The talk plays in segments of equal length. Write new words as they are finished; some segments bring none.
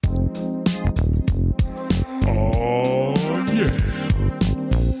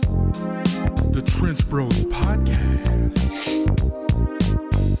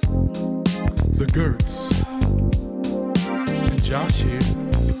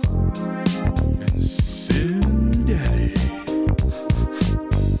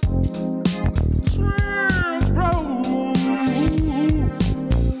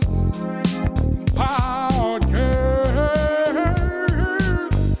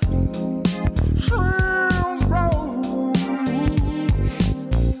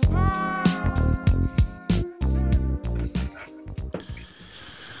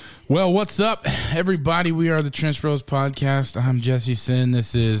Well, what's up, everybody? We are the Trench Bros Podcast. I'm Jesse Sin.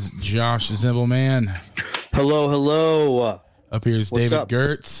 This is Josh Zimbelman. Hello, hello. Up here is What's David up?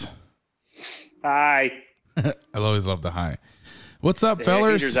 Gertz. Hi. I always love the hi. What's up, The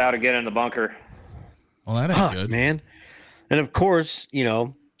fellers? heater's out again in the bunker. Well, that ain't Fuck, good. man. And of course, you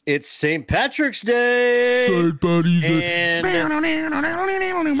know, it's St. Patrick's Day. And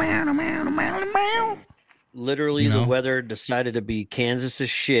literally You know? the weather decided to be Kansas as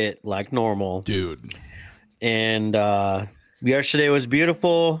shit like normal. Dude. And yesterday was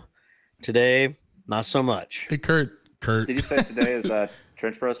beautiful. Today, not so much. Hey, Kurt. Did you say today is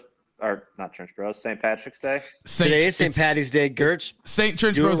Trench Bros, or not Trench Bros, St. Patrick's Day? Today is St. Patty's Day. Gertz, St.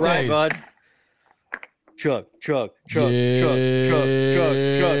 Trench do it Bros right, Days. bud. Chug. Yeah,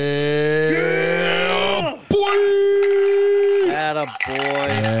 boy. Atta boy.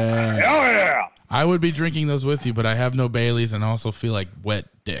 Yeah. Oh, yeah. I would be drinking those with you, but I have no Baileys and also feel like wet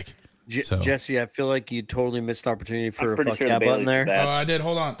dick. So. Jesse, I feel like you totally missed an opportunity for I'm a pretty fuck sure yeah the button Bailey's there. is bad. I did.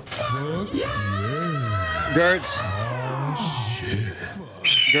 Hold on. Gertz.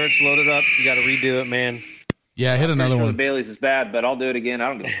 Gertz, load it up. You got to redo it, man. Yeah, I hit another Pretty sure one. the Bailey's is bad, but I'll do it again. I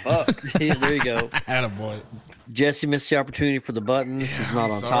don't give a fuck. There you go. Attaboy. Jesse missed the opportunity for the buttons. He's not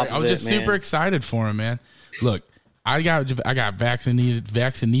on Sorry. top of it, I was just man. super excited for him, man. Look, I got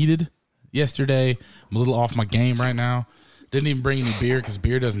vaccinated yesterday. I'm a little off my game right now. Didn't even bring any beer because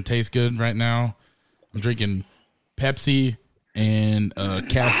beer doesn't taste good right now. I'm drinking Pepsi and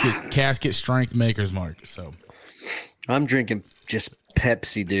casket strength Maker's Mark. So I'm drinking just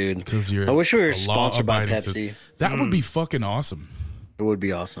Pepsi, dude. 'cause you're I wish we were a sponsored by law-abiding Pepsi. citizen. That would be fucking awesome. It would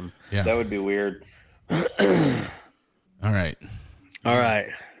be awesome. Yeah. That would be weird. All right. All right,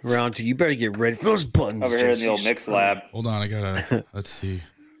 round two. You better get ready for those buttons. Over here in Jesse. the old mix lab. Hold on. I gotta. Let's see.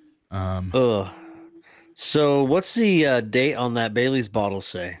 Ugh. So, what's the date on that Bailey's bottle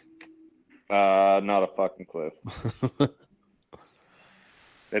say? Not a fucking clue.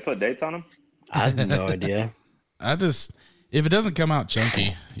 They put dates on them? I have no idea. If it doesn't come out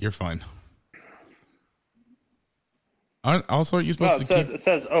chunky, you're fine. Also, are you No, supposed to keep? it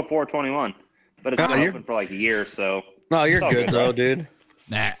says 0421, but it's Oh, been you're- open for like a year, so. No, you're It's all good good, though, bro. dude.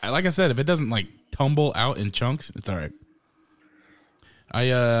 Nah, like I said, if it doesn't like tumble out in chunks, it's all right.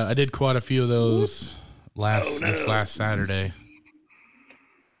 I did quite a few of those this last Saturday.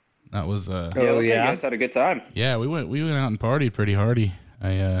 That was Oh, You yeah? guys had a good time. yeah, we went out and partied pretty hardy.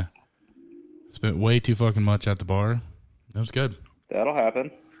 I spent way too fucking much at the bar. It was good. That'll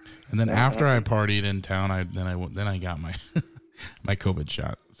happen. And then after I partied in town, I got my my COVID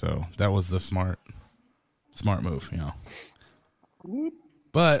shot. So that was the smart move, you know.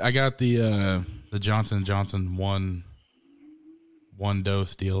 But I got the Johnson & Johnson one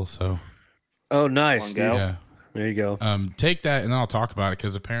dose deal, so Oh, nice. One go. Dude. yeah. There you go. Take that and then I'll talk about it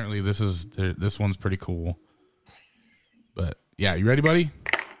because apparently this one's pretty cool. But yeah, you ready, buddy?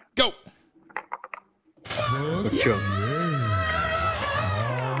 Go. Good joke.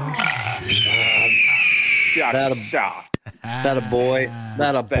 That a- Shot. That a boy.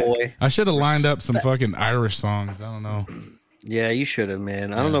 That a boy. I should have lined up some fucking Irish songs. I don't know. Yeah, you should have,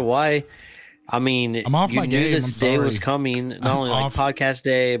 man. I don't know why. I mean, I'm off you my knew game, this I'm day sorry. was coming. Not I'm only like off. podcast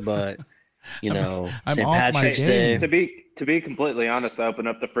day, but you know, I'm St. off my Patrick's game. Day. To be completely honest, I opened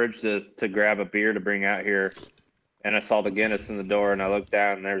up the fridge to grab a beer to bring out here, and I saw the Guinness in the door, and I looked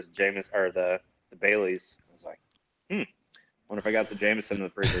down, and there's Jameson or the Bailey's. I was like, wonder if I got some Jameson in the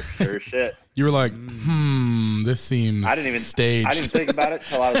freezer. Sure as shit. You were like, this seems I didn't even staged. I didn't think about it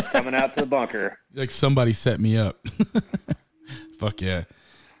till I was coming out to the bunker. Like somebody set me up. Fuck yeah.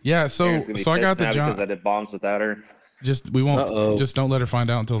 Yeah, so Karen's gonna be I got pissed the now John. because I did bombs without her. We won't. Uh-oh. Just don't let her find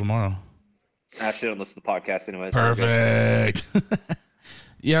out until tomorrow. She don't listen to the podcast anyway. So we're good. Perfect.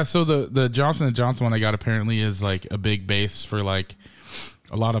 Yeah, so the Johnson & Johnson one I got apparently is like a big base for like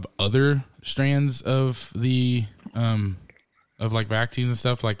a lot of other strands of the of like vaccines and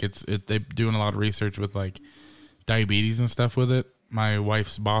stuff. Like they're doing a lot of research with like diabetes and stuff with it. My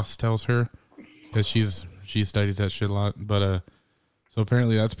wife's boss tells her because she studies that shit a lot. But so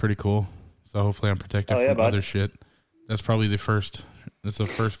apparently that's pretty cool. So hopefully I'm protected Oh, yeah, from bud. other shit. That's probably the first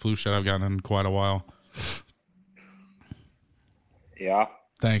flu shot I've gotten in quite a while. Yeah.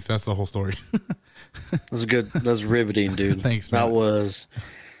 Thanks. That's the whole story. That was good. That was riveting, dude. Thanks, man. That was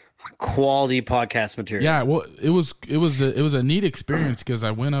quality podcast material. Yeah, well, it was a neat experience because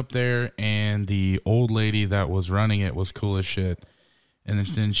I went up there and the old lady that was running it was cool as shit. And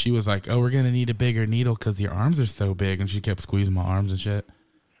then she was like, "Oh, we're gonna need a bigger needle because your arms are so big." And she kept squeezing my arms and shit.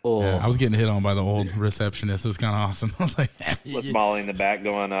 Oh, Yeah, I was getting hit on by the old receptionist. It was kind of awesome. I was like, With Molly in the back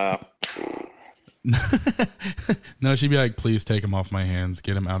going, No, she'd be like, please take him off my hands.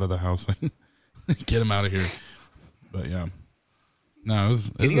 Get him out of the house. Get him out of here. But yeah. No, it was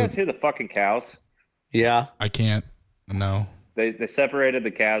Can you guys hear the fucking cows? Yeah. I can't. No. They separated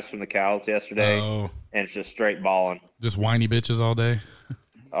the calves from the cows yesterday, Oh. and it's just straight bawling Just whiny bitches all day.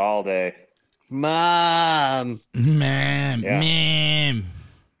 all day. Mom. Man. Yeah. Man.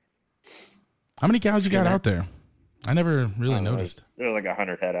 How many cows you got out there? I never really noticed. There's like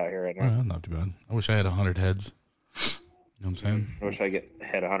 100 head out here right now. Well, not too bad. I wish I had 100 heads. You know what I'm saying? I wish I get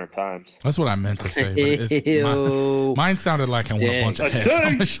head 100 times. That's what I meant to say. But Ew. mine sounded like I want a bunch of Dang. heads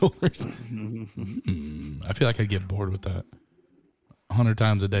on my shoulders. I feel like I'd get bored with that. 100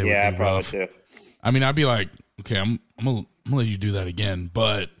 times a day Yeah, would be probably rough. too. I mean, I'd be like, okay, I'm gonna let you do that again,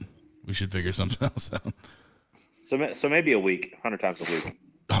 but we should figure something else out. So maybe a week, 100 times a week.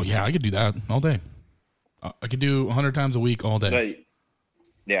 Oh yeah, I could do that all day. I could do 100 times a week all day. But,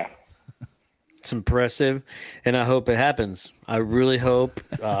 yeah. It's impressive, and I hope it happens. I really hope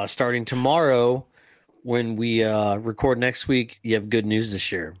starting tomorrow when we record next week, you have good news to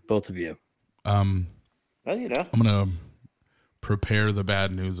share, both of you. Well, you know. I'm gonna prepare the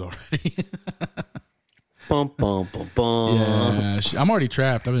bad news already. Bum, bum, bum, bum. Yeah, I'm already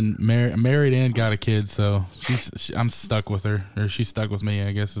trapped. I've been married and got a kid, so I'm stuck with her, or she's stuck with me,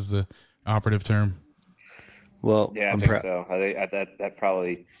 I guess is the operative term. Well, Yeah, I think so. I think that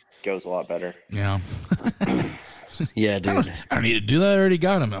probably goes a lot better. Yeah. Yeah, dude. I don't need to do that. I already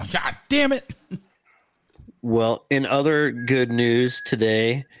got him. God damn it. Well, in other good news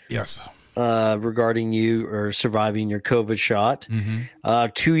today, Yes. regarding you or surviving your COVID shot,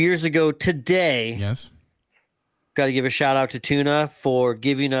 2 years ago today, Yes. got to give a shout out to Tuna for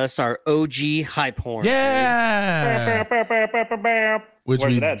giving us our OG hype horn. Yeah. Which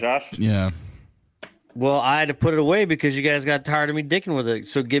Where's we, it at, Josh? Yeah. Well, I had to put it away because you guys got tired of me dicking with it.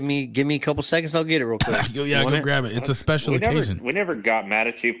 So give me a couple seconds. I'll get it real quick. Go You want it? grab it. It's a special occasion. We never got mad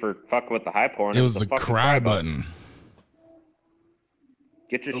at you for fucking with the hype horn. It was the fucking cry button.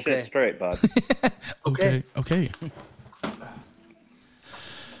 Get your Okay. shit straight, bud. Okay.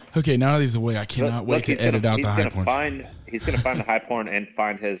 Okay, now that he's away, I cannot wait to edit out the hype horns. He's gonna find the hype horn and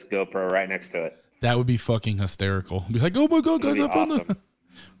find his GoPro right next to it. That would be fucking hysterical. Be like, oh my god, guys, That'd I be found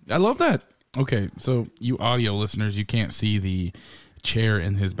the. I love that. Okay, so you audio listeners, you can't see the chair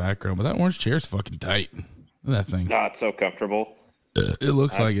in his background, but that orange chair is fucking tight. Look at that thing. No, it's so comfortable. It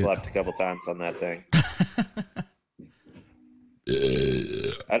looks I've like it. slept a couple times on that thing.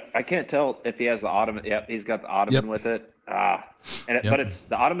 I can't tell if he has the ottoman. Yep, he's got the ottoman with it. But it's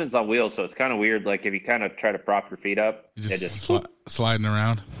the ottoman's on wheels, so it's kind of weird. Like if you kind of try to prop your feet up, You it just just sliding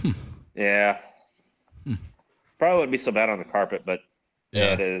around. yeah. Probably wouldn't be so bad on the carpet, but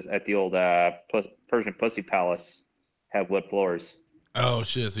Yeah. it is at the old Persian Pussy Palace. Have wood floors. Oh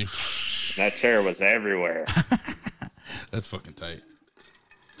shit! See, That chair was everywhere. that's fucking tight.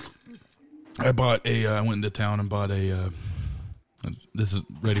 I bought a. I went into town and bought a. This is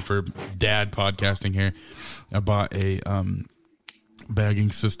ready for dad podcasting here. I bought a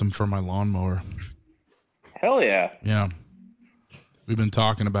bagging system for my lawnmower. Hell yeah! Yeah, we've been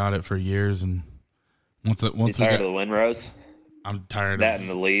talking about it for years, and once You we tired got, of the windrows? I'm tired That of and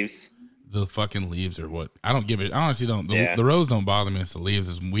the leaves. the fucking leaves or what. I don't give it. I honestly don't. Yeah. The rows don't bother me. It's the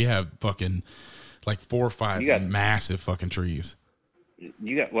leaves. We have fucking like 4 or 5 You got- massive fucking trees.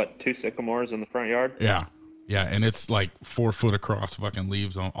 You got what? 2 sycamores in the front yard? Yeah. Yeah. And it's like 4 foot across fucking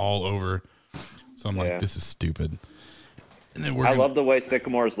leaves on all over. So I'm like, Yeah. this is stupid. And then I love the way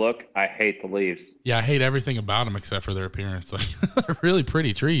sycamores look. I hate the leaves. Yeah. I hate everything about them except for their appearance. Like they're really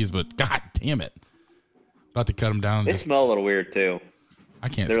pretty trees, but god damn it. About to cut them down. They smell a little weird too. I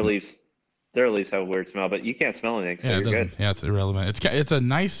can't Their smell. leaves have a weird smell, but you can't smell anything, so Yeah, it you're doesn't. good. Yeah, it's irrelevant. It's a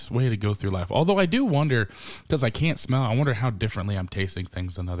nice way to go through life. Although I do wonder, because I can't smell, I wonder how differently I'm tasting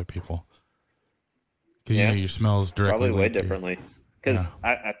things than other people. Because you know your smells directly. Probably way linked to your- differently. Because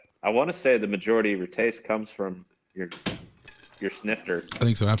I want to say the majority of your taste comes from your snifter. I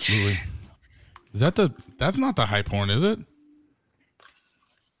think so. Absolutely. Is that that's not the hype horn, is it?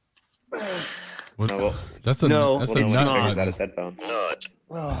 What? No, well, That's a No, that's well, a it's no, nut he figures out button. his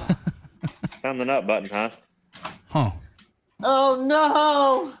headphones. Found the nut button, huh? Huh. Oh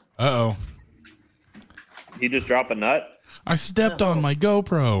no! Uh oh. You just drop a nut? I stepped on my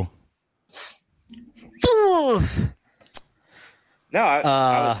GoPro. No,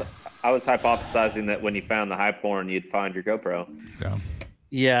 I was hypothesizing that when you found the hype horn, you'd find your GoPro. Yeah.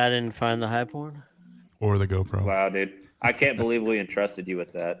 Yeah, I didn't find the hype horn. Or the GoPro. Wow, dude. I can't believe we entrusted you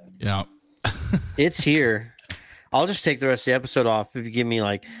with that. Yeah. It's here. I'll just take the rest of the episode off. If you give me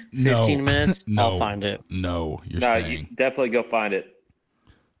like 15 minutes, No. I'll find it. No, you're No, staying. you definitely go find it.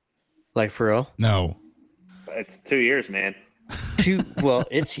 Like for real? No. It's 2 years, man. Well,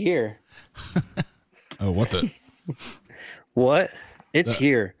 it's here. Oh, what the? What? It's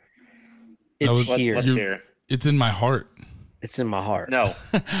here. It's was- here. Let's hear it. It's in my heart. It's in my heart. No,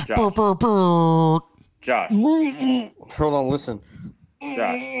 Josh. Josh. Hold on, listen.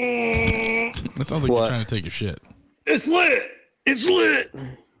 Josh. That sounds like What? you're trying to take a shit. It's lit. It's lit.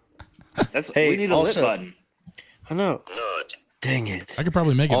 We Hey, need a also- lit button. I know. Dang it. I could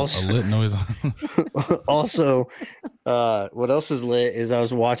probably make it Also- a lit noise. Also, what else is lit is I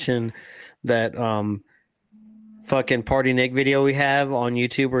was watching that fucking Party Nick video we have on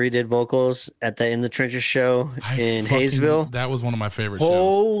YouTube where he did vocals at the In the Trenches show in Hayesville. That was one of my favorite shows.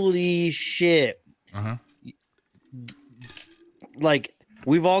 Holy shit. Uh-huh. Like,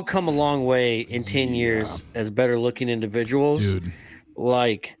 we've all come a long way in 10 years as better looking individuals. Dude,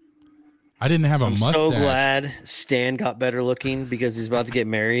 Like, I didn't have a I'm mustache. so glad Stan got better looking because he's about to get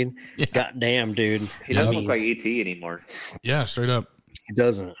married. Yeah. God damn, dude. He doesn't look like ET anymore. Yeah, straight up. He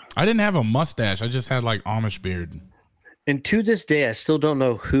doesn't. I didn't have a mustache. I just had like Amish beard. And to this day, I still don't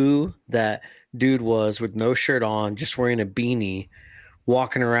know who that dude was with no shirt on, just wearing a beanie,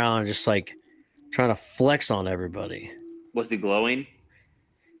 walking around, just like trying to flex on everybody. Was he glowing?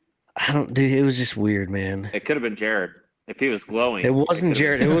 I don't, dude. It was just weird, man. It could have been Jared. If he was glowing. It wasn't could've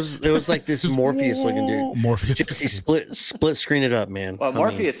Jared. been- It was like this Just- Morpheus looking dude. Morpheus. Jesse, split screen it up, man. Well, I mean,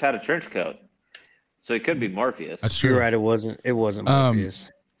 Morpheus had a trench coat. So it could be Morpheus. That's true. you're right. It wasn't Morpheus.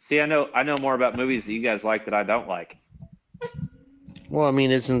 See, I know more about movies that you guys like that I don't like. Well, I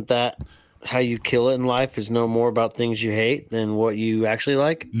mean, isn't that how you kill it in life? Is know more about things you hate than what you actually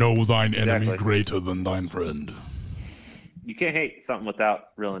like? Know thine enemy Exactly. greater than thine friend. You can't hate something without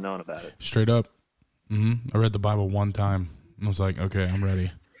really knowing about it. Straight up. I read the Bible one time. I was like, okay, I'm ready.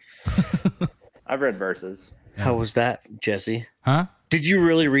 I've read verses. How was that, Jesse? Huh? Did you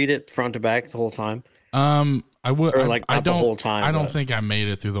really read it front to back the whole time? I would. Or, I- like, I not the don't. whole time, I don't but- think I made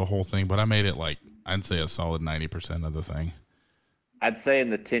it through the whole thing, but I made it like I'd say a solid 90% of the thing. I'd say in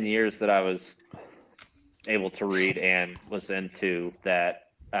the 10 years that I was able to read and was into that,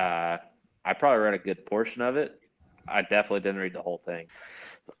 I probably read a good portion of it. I definitely didn't read the whole thing.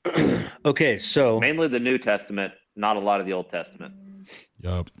 Okay, so Mainly the New Testament, not a lot of the Old Testament.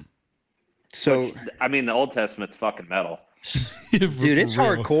 Yup. so I mean, the Old Testament's fucking metal. dude, it's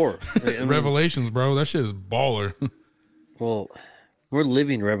hardcore. I mean, Revelations, bro. That shit is baller. well, we're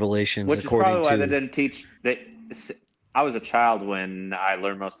living revelations Which is according probably why they to. didn't teach. I was a child when I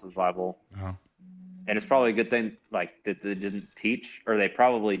learned most of the Bible, Oh. and it's probably a good thing like that they didn't teach, or they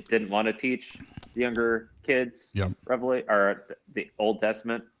probably didn't want to teach the younger kids Yep. or the Old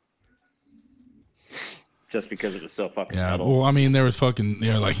Testament, just because it was so fucking Yeah. metal. Well, I mean, there was fucking,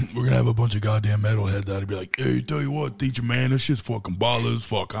 like, we're gonna have a bunch of goddamn metalheads out to be like, hey, tell you what, teacher, man, this shit's fucking ballers.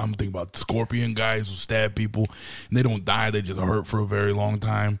 Fuck, I'm thinking about scorpion guys who stab people and they don't die, they just hurt for a very long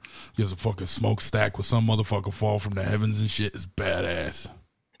time. There's a fucking smokestack with some motherfucker fall from the heavens and shit. It's badass.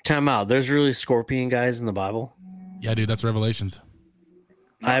 Time out. There's really scorpion guys in the Bible. Yeah, dude, that's Revelations.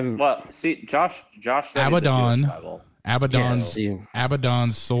 I haven't. Well, see, Josh studied the Abaddon. Jewish Bible. Abaddon's see.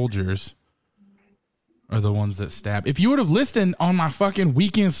 Abaddon's soldiers are the ones that stab. If you would have listened on my fucking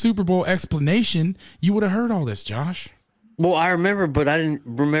weekend Super Bowl explanation, you would have heard all this, Josh. Well, I remember, but I didn't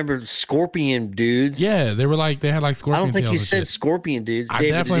remember scorpion dudes. Yeah, they were like, they had like I scorpion don't think tails you and said shit. scorpion dudes. I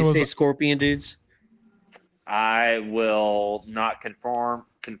David, did definitely you say was- scorpion dudes? I will not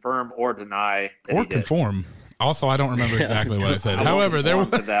confirm or deny that Or he did. conform. Also, I don't remember exactly what I said. I won't However, there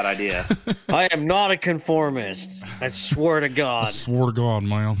conform was. to that idea. I am not a conformist. I swear to I God. swear to God,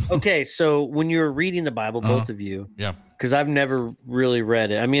 man. Okay, so when you were reading the Bible, both of you, Yeah. because I've never really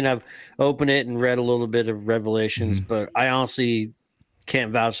read it. I mean, I've opened it and read a little bit of Revelations, but I honestly can't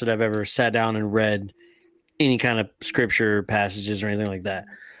vouch that I've ever sat down and read any kind of scripture passages or anything like that.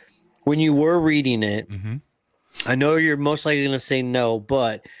 When you were reading it, hmm I know you're most likely going to say no,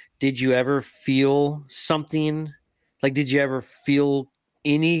 but did you ever feel something? Like, did you ever feel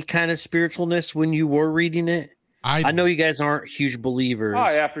any kind of spiritualness when you were reading it? I know you guys aren't huge believers. Oh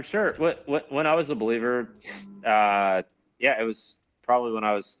yeah, for sure. When I was a believer, yeah, it was probably when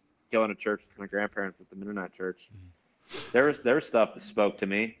I was going to church with my grandparents at the Mennonite church. There was stuff that spoke to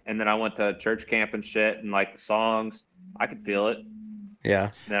me, and then I went to church camp and shit, and like the songs, I could feel it. Yeah.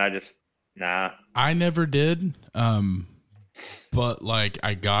 And then I just I never did. But like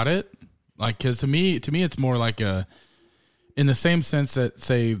I got it. Like, cause to me, it's more like in the same sense that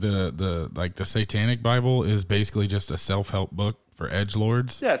say the like the Satanic Bible is basically just a self-help book for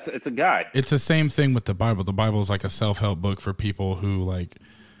edgelords. yeah, it's a guide. It's the same thing with the Bible. The Bible is like a self-help book for people who like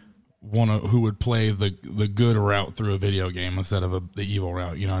who would play the good route through a video game instead of the evil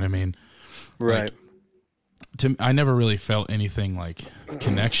route. You know what I mean? Right. I never really felt anything like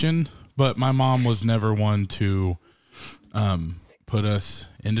connection, but my mom was never one to put us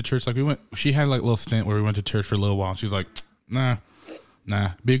into church. Like she had like a little stint where we went to church for a little while. She's like, nah,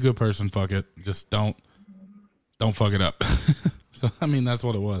 be a good person. Fuck it. Just don't fuck it up. So, I mean, that's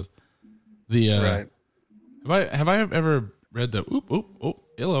what it was. Right. Have I ever read the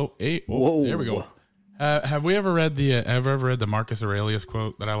Whoa. There we go. Have we ever read the Marcus Aurelius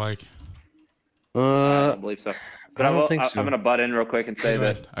quote that I like? I don't believe so. But I don't think so. I'm going to butt in real quick and say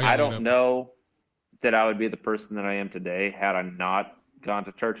that I don't know that I would be the person that I am today had I not gone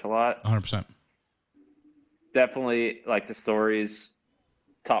to church a lot. 100%. Definitely, like, the stories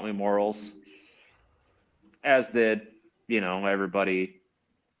taught me morals, as did, everybody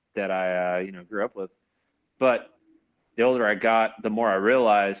that I, grew up with. But the older I got, the more I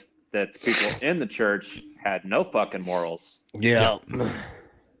realized that the people in the church had no fucking morals. Yeah.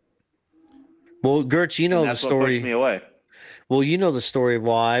 Well, Gertz, you know the story. What pushed me away. Well, you know the story of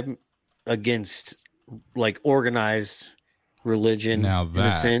why I'm against like organized religion now in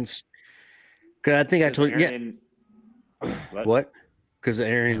a sense. Because I think I told you. Yeah. What? Because the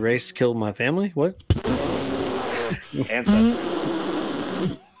Aryan race killed my family? What?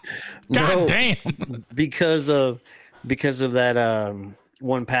 Ancestors. God damn. Because of that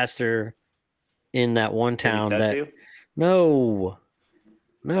one pastor in that one town that you?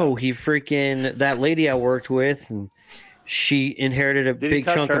 No, he freaking that lady I worked with, and she inherited a big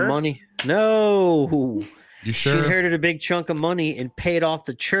chunk of money. No, you sure? She inherited a big chunk of money and paid off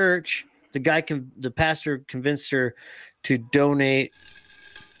the church. The pastor convinced her to donate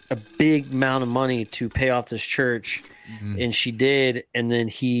a big amount of money to pay off this church, and she did. And then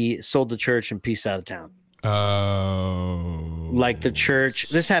he sold the church and peaced out of town. Oh, like the church.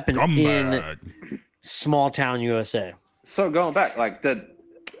 This happened in small town USA. So going back, like the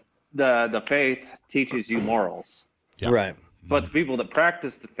faith teaches you morals, right? But the people that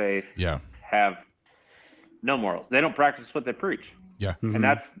practice the faith, have no morals. They don't practice what they preach. Yeah, and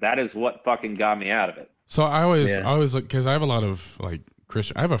that is what fucking got me out of it. So I always look, because I have a lot of like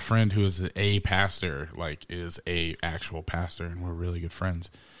Christian. I have a friend who is a pastor, like is a actual pastor, and we're really good friends.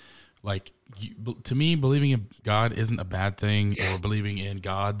 Like, to me, believing in God isn't a bad thing, or believing in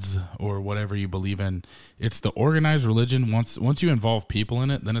gods or whatever you believe in. It's the organized religion. Once you involve people in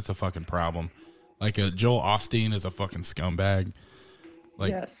it, then it's a fucking problem. Like Joel Osteen is a fucking scumbag.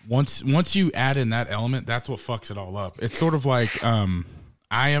 Like once you add in that element, that's what fucks it all up. It's sort of like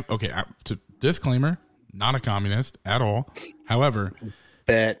disclaimer, not a communist at all. However,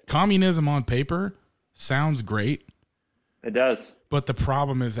 communism on paper sounds great. It does. But the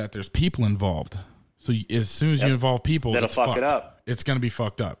problem is that there's people involved. So as soon as you involve people, it'll fuck it up. It's going to be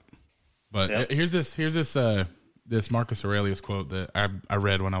fucked up. But here's this Marcus Aurelius quote that I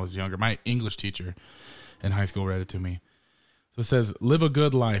read when I was younger. My English teacher in high school read it to me. So it says, "Live a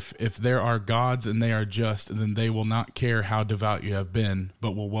good life. If there are gods and they are just, then they will not care how devout you have been,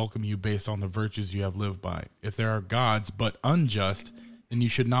 but will welcome you based on the virtues you have lived by. If there are gods but unjust, then you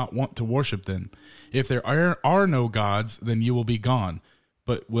should not want to worship them. If there are no gods, then you will be gone,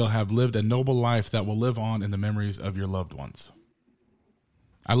 but will have lived a noble life that will live on in the memories of your loved ones."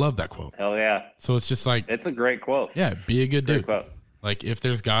 I love that quote. Hell yeah. So it's just like, it's a great quote. Yeah, be a good dude. Quote. Like, if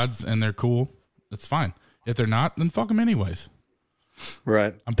there's gods and they're cool, it's fine. If they're not, then fuck them anyways.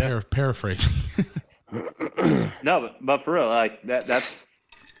 Right. I'm paraphrasing. No, but for real, like that's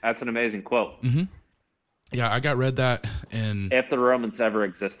an amazing quote. Mm-hmm. Yeah, I got read that, and if the Romans ever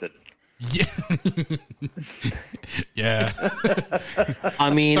existed. Yeah. Yeah.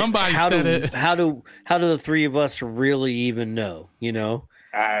 I mean, somebody said it. How do the three of us really even know? You know.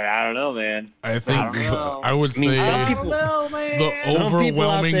 I don't know, man. I think I would say some people, the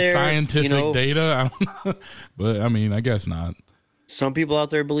overwhelming there, scientific data. I don't know, but I mean, I guess not. Some people out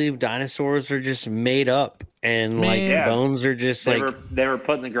there believe dinosaurs are just made up, and bones are just they were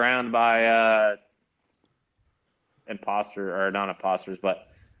put in the ground by not imposters, but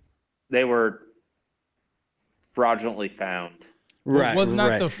they were fraudulently found. Right. Wasn't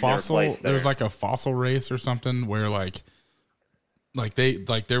that the fossil? There was like a fossil race or something where like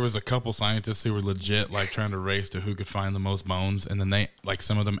there was a couple scientists who were legit like trying to race to who could find the most bones, and then they like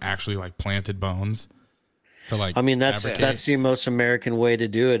some of them actually like planted bones to like. I mean, that's the most American way to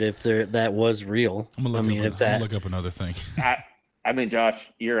do it if that was real. I'm gonna look up another thing. I mean,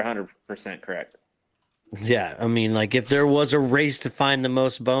 Josh, you're 100% correct. Yeah, I mean, like if there was a race to find the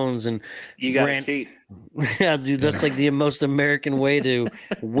most bones, and you got to cheat. Yeah, dude, that's like the most American way to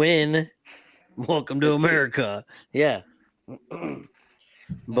win. Welcome to America. Yeah.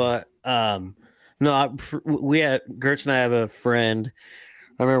 But no, we had Gertz and I have a friend.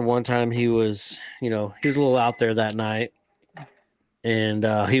 I remember one time he was a little out there that night,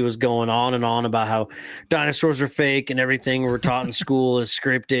 and he was going on and on about how dinosaurs are fake and everything we're taught in school is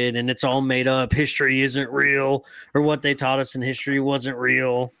scripted and it's all made up. History isn't real, or what they taught us in history wasn't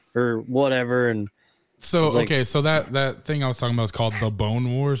real, or whatever. And so okay, so that thing I was talking about is called The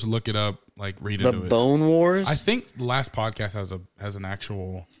Bone Wars. Look it up, like read into it. The Bone Wars. I think the last podcast has an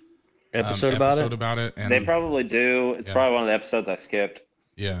actual episode about it. And they probably do. It's probably one of the episodes I skipped.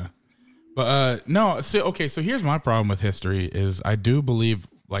 Yeah. But no, so here's my problem with history is I do believe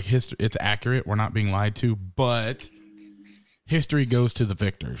like history, it's accurate. We're not being lied to, but history goes to the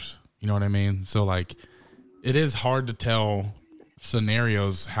victors. You know what I mean? So like it is hard to tell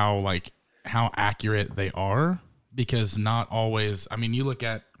scenarios how accurate they are, because not always, I mean, you look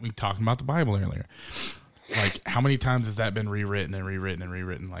at, we talked about the Bible earlier. Like, how many times has that been rewritten and rewritten and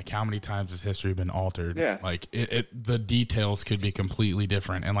rewritten? Like, how many times has history been altered? Yeah. Like, the details could be completely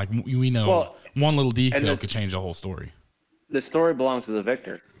different. And, like, we know one little detail could change the whole story. The story belongs to the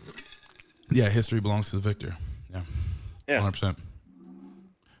victor. Yeah, history belongs to the victor. Yeah. Yeah. 100%.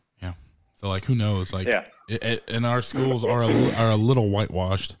 Yeah. So, like, who knows? Like, yeah. And our schools are a little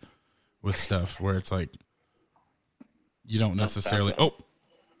whitewashed with stuff where it's like, you don't necessarily... Oh!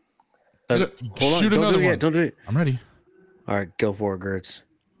 Shoot another one. Don't do it. I'm ready. All right, go for it, Gertz.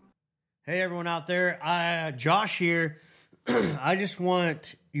 Hey, everyone out there. Josh here. I just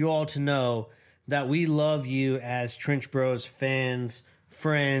want you all to know that we love you as Trench Bros fans,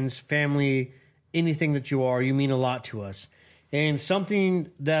 friends, family, anything that you are. You mean a lot to us. And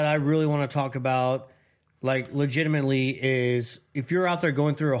something that I really want to talk about, like legitimately, is if you're out there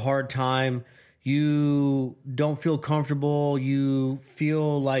going through a hard time, you don't feel comfortable, you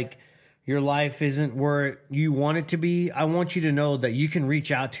feel like your life isn't where you want it to be, I want you to know that you can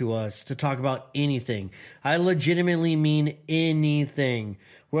reach out to us to talk about anything. I legitimately mean anything,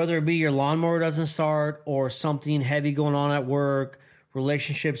 whether it be your lawnmower doesn't start or something heavy going on at work,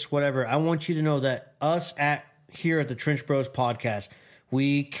 relationships, whatever. I want you to know that us here at the Trench Bros podcast,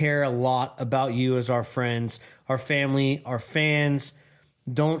 we care a lot about you as our friends, our family, our fans.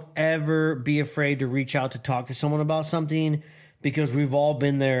 Don't ever be afraid to reach out to talk to someone about something, because we've all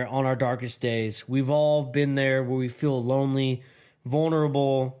been there on our darkest days. We've all been there where we feel lonely,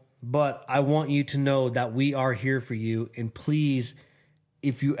 vulnerable, but I want you to know that we are here for you. And please,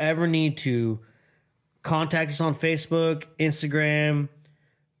 if you ever need to, contact us on Facebook, Instagram,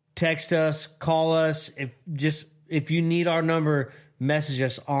 text us, call us. If you need our number, message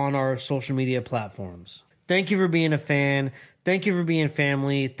us on our social media platforms. Thank you for being a fan. Thank you for being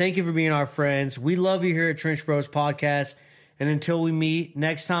family. Thank you for being our friends. We love you here at Trench Bros Podcast. And until we meet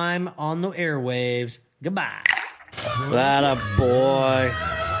next time on the airwaves, goodbye. That a boy.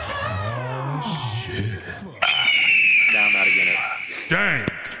 Oh, shit. Now I'm out of Guinness. Dang.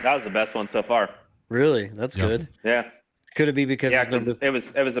 That was the best one so far. Really? That's good. Yeah. Could it be because Yeah, because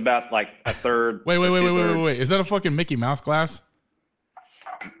it was about like a third. Wait. Is that a fucking Mickey Mouse glass?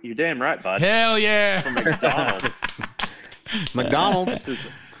 You're damn right, bud. Hell yeah. From McDonald's. McDonald's? This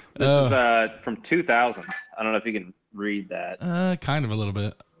is from 2000. I don't know if you can read that. Kind of a little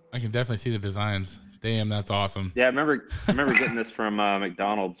bit. I can definitely see the designs. Damn, that's awesome. Yeah, I remember getting this from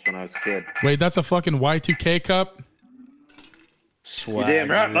McDonald's when I was a kid. Wait, that's a fucking Y2K cup? Swag. You damn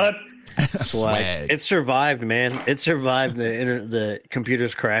right, bud. Swag. It survived, man. It survived the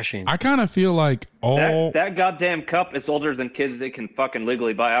computers crashing. I kind of feel like that goddamn cup is older than kids that can fucking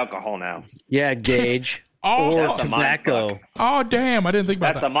legally buy alcohol now. Yeah, Gage. Oh, or that's a tobacco. Oh, damn. I didn't think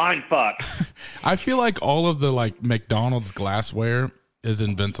about That's that. a mind fuck. I feel like all of the like McDonald's glassware is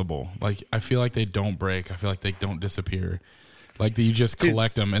invincible. Like I feel like they don't break. I feel like they don't disappear. Like you just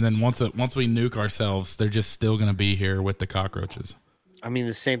collect them, and then once we nuke ourselves, they're just still gonna be here with the cockroaches. I mean,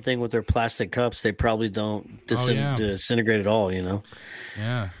 the same thing with their plastic cups. They probably don't disintegrate at all. You know.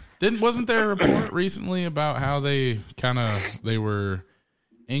 Yeah. Wasn't there a report recently about how they were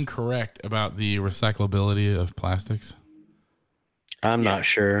incorrect about the recyclability of plastics? I'm not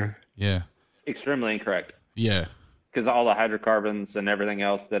sure. Yeah. Extremely incorrect. Yeah. Because all the hydrocarbons and everything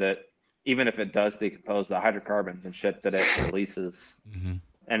else even if it does decompose, the hydrocarbons and shit that it releases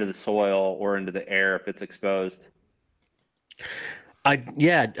into the soil or into the air if it's exposed. I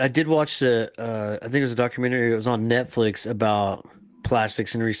did watch I think it was a documentary. It was on Netflix about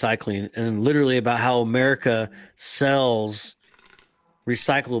plastics and recycling, and literally about how America sells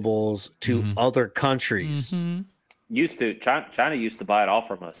recyclables to other countries. Used to China used to buy it all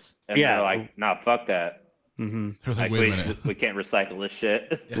from us, and they're like, "Nah, fuck that. They're like, Like, wait a minute. we can't recycle this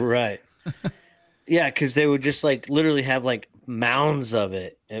shit." Right. Yeah, because they would just like literally have like mounds of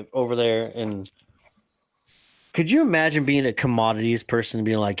it over there. And could you imagine being a commodities person and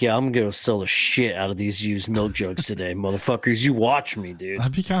being like, yeah, I'm going to sell the shit out of these used milk jugs today, motherfuckers. You watch me, dude.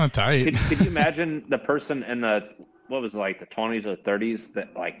 That'd be kind of tight. Could you imagine the person in the, what was it, like the 20s or 30s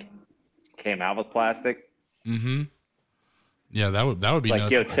that like came out with plastic? Mm-hmm. Yeah, that would be Like,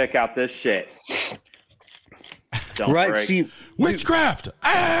 nuts. yo, check out this shit. Don't Right. break. See, Witchcraft.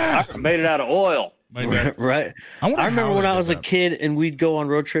 Ah! I made it out of oil. My God. right. wonder I remember how when they I did was a that. kid and we'd go on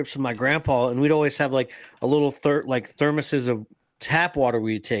road trips with my grandpa and we'd always have like a little thermoses of tap water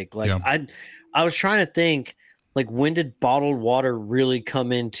we'd take. Like Yeah. I was trying to think like when did bottled water really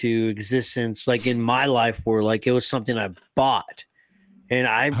come into existence like in my life where like it was something I bought. And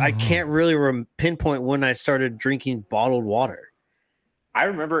I can't really pinpoint when I started drinking bottled water. I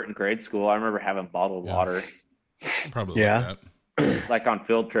remember it in grade school. I remember having bottled Yeah. water, Probably Yeah. like that. like on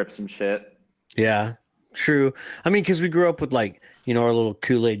field trips and shit. Yeah, true. I mean, because we grew up with like, you know, our little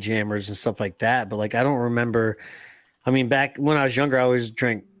Kool-Aid jammers and stuff like that. But like, I don't remember. I mean, back when I was younger, I always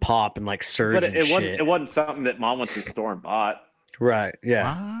drank pop and like Surge But and it wasn't. shit. It wasn't something that mom went to the store and bought. Right.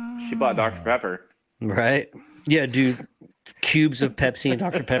 Yeah. Ah. She bought Dr Pepper. Right. Yeah, dude. Cubes of Pepsi and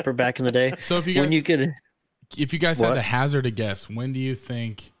Dr. Pepper back in the day. So if you guys When you could. had What? to hazard a guess, when do you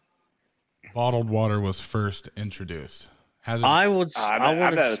think bottled water was first introduced? Hazard. I would. I I bet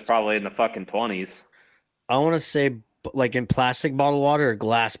want it was to. probably in the fucking 20s. I want to say like in plastic bottled water or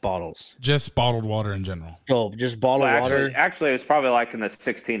glass bottles. Just bottled water in general. Oh, just bottled Well, water. actually, it was probably like in the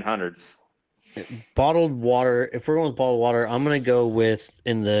 1600s. Bottled water. If we're going with bottled water, I'm gonna go with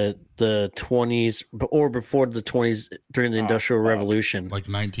in the 20s or before the 20s during the Industrial Revolution. Like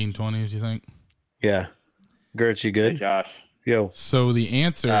 1920s, you think? Yeah, Gertz, you Hey, good? Josh. Yo, So the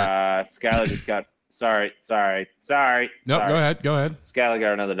answer. Skylar just got. Sorry. Nope, go ahead. Go ahead. Skylar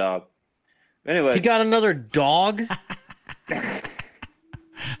got another dog. Anyways, he got another dog.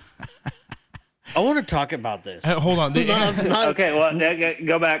 I want to talk about this. Hold on. The, okay. Well,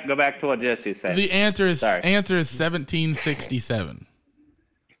 go back to what Jesse said. the answer is Sorry. 1767.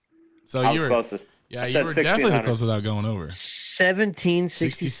 So I you was were closest. yeah, I you said were definitely 1600. close without going over.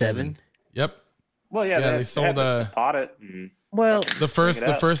 1767. Yep. Well, yeah, Yeah, they sold, had to pot it. And, Well, The first it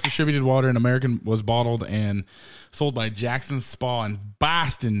up. distributed water in America was bottled and sold by Jackson Spa in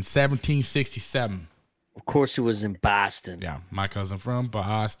Boston, 1767. of course, it was in Boston. Yeah, my cousin from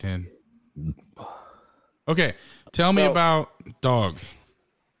Boston. Okay, tell me So- about dogs.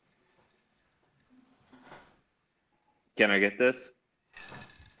 can I get this?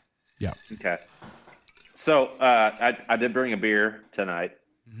 Yeah. Okay. So I did bring a beer tonight,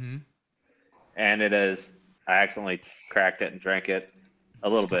 Mm-hmm. and it is. I accidentally cracked it and drank it a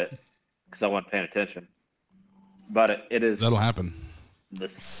little bit because I wasn't paying attention. But it is That'll happen. the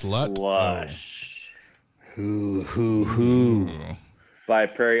Slut? slush Who? Ooh. by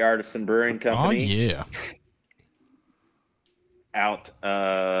Prairie Artisan Brewing Oh Company yeah. out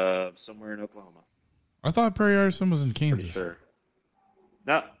of somewhere in Oklahoma. I thought Prairie Artisan was in Pretty Kansas. sure.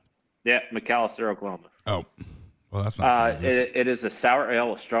 No. Yeah, McAllister, Oklahoma. Oh, well, that's not Kansas. It is a sour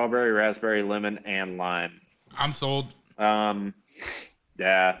ale with strawberry, raspberry, lemon, and lime. I'm sold. Yeah,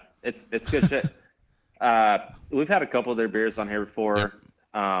 it's good shit. We've had a couple of their beers on here before.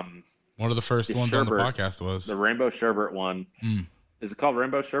 One of the first The ones on the sherbet. podcast was. The Rainbow Sherbet one. Mm. Is it called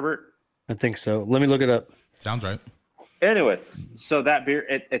Rainbow Sherbet? I think so. Let me look it up. Sounds right. Anyways, so that beer,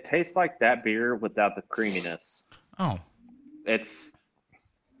 it tastes like that beer without the creaminess. Oh, I'd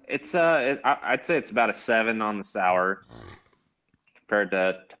say it's about a 7 on the sour compared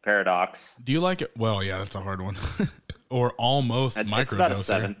to Paradox. do you like it? Well, yeah, that's a hard one. Or almost It's about a microdoser.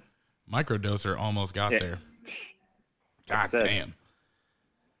 7. Microdoser almost got Yeah. there. God That's it.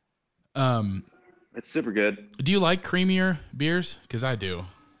 damn. It's super good. Do you like creamier beers? Because I do.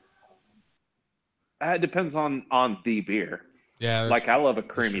 It depends on the beer. Yeah. Like I love a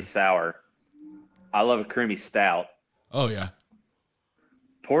creamy sour. I love a creamy stout. Oh yeah.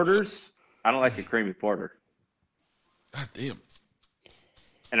 Porters, I don't like a creamy porter. God damn.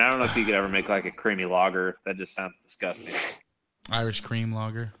 And I don't know if you could ever make like a creamy lager. That just sounds disgusting. Irish cream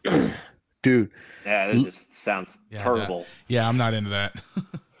lager. Dude, Yeah, it just sounds Yeah, terrible. Yeah, I'm not into that.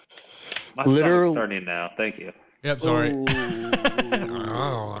 My Literal- stomach's turning now. Thank you. Yep. Sorry.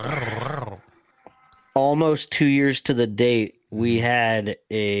 almost 2 years to the date, we had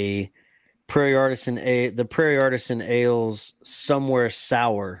the Prairie Artisan Ales Somewhere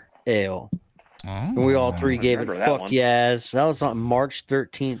Sour Ale. And we all three gave it remember that fuck one. yes. That was on March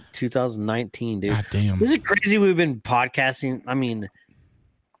 13th, 2019, dude. God damn. This is crazy. We've been podcasting. I mean,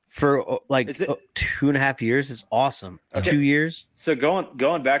 for Is it- 2.5 years. It's awesome. Okay. 2 years. So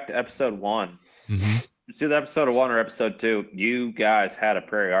going back to episode 1, Mm-hmm. it's either episode 1 or episode 2. You guys had a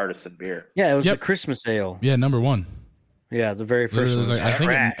Prairie Artisan beer. Yeah, it was Yep. a Christmas ale. Yeah, number one. Yeah, the very first Literally, one. like, I think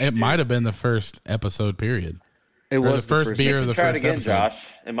Trash, it dude. might have been the first episode. Period. It or was the first beer of the Try it first again, episode. Josh.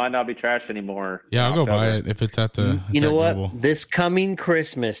 It might not be trash anymore. Yeah, I'll in go buy October. it if it's at the. You know what? Global. This coming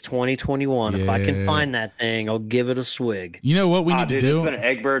Christmas 2021, if I can Yeah. find that thing, I'll give it a swig. You know what we need Dude, to do? it's been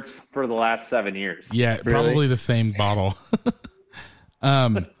Egbert's for the last 7 years. Yeah, Really? probably the same bottle.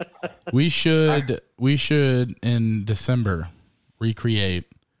 We should in December recreate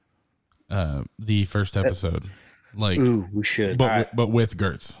the first episode, like, Ooh, we should. but with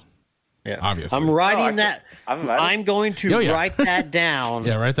Gertz. Yeah. obviously. I'm writing Oh, I that. I'm invited. I'm going to Oh, yeah. write that down.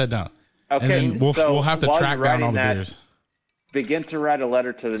 Yeah, write that down. Okay, and then we'll so have to while track you're down all writing the that, beers. Begin to write a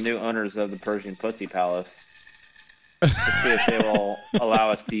letter to the new owners of the Persian Pussy Palace to see if they will allow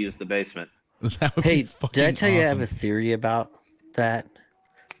us to use the basement. That would Hey, be fucking did I tell you I have a awesome. theory about that?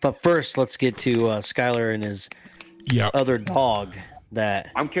 But first, let's get to Skylar and his Yeah, other dog. That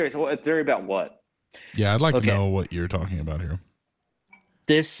I'm curious, what a theory about what? yeah. I'd like Okay. to know what you're talking about here.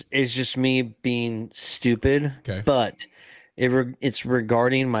 this is just me being stupid. Okay. But it's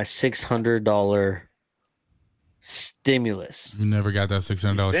regarding my $600 stimulus. You never got that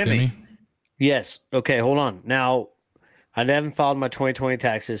 $600 Stimmy. stimmy. Yes. Okay. Hold on. Now, I haven't filed my 2020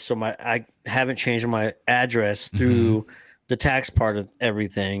 taxes, so I haven't changed my address through the tax part of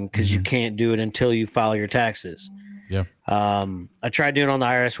everything because you can't do it until you file your taxes. Yeah. I tried doing it on the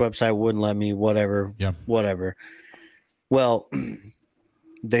IRS website, wouldn't let me. Whatever. Yeah. Whatever. Well,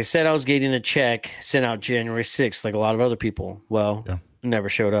 they said I was getting a check sent out January 6th, like a lot of other people. Well, Yeah. never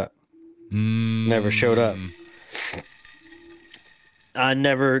showed up. Mm, Never showed up.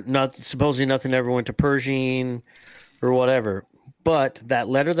 Supposedly nothing ever went to Pershing or whatever. But that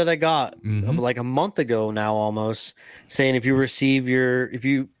letter that I got like a month ago now, almost saying if you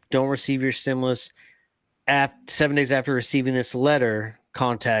don't receive your stimulus 7 days after receiving this letter,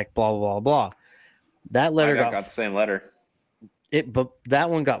 contact blah blah blah blah. That letter I got the same letter. but that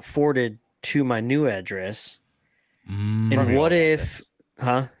one got forwarded to my new address. Mm, And the what old if,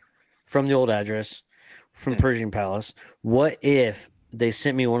 from the old address, from Yeah. Pershing Palace, what if they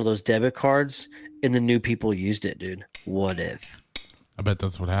sent me one of those debit cards and the new people used it, dude? What if? I bet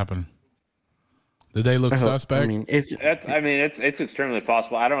that's what happened. Did they look suspect? I mean, if It's extremely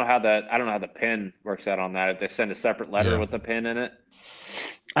possible. I don't know how the pin works out on that. If they send a separate letter Yeah. with a pin in it.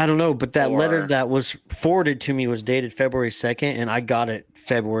 I don't know, but that letter Or- that was forwarded to me was dated February 2nd, and I got it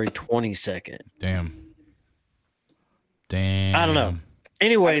February 22nd. Damn. I don't know. I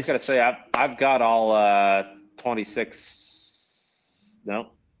Anyways, just gotta say, I've got all 26. No,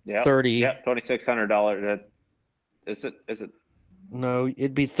 yeah, 30. Yeah, $2,600. Is it no,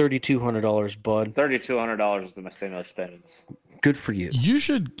 it'd be $3,200, bud. $3,200 is my stimulus payments? Good for you. You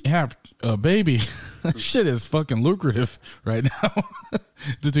should have a baby. Shit is fucking lucrative right now.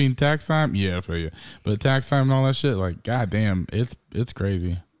 Between tax time, yeah, I feel you. But tax time and all that shit, like, goddamn, it's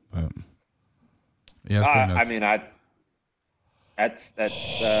crazy. But yeah, it's pretty nuts. I mean, that's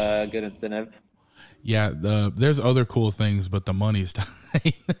a good incentive. Yeah, there's other cool things, but the money's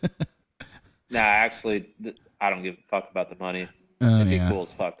tight. Nah, actually, I don't give a fuck about the money. It'd be yeah. cool as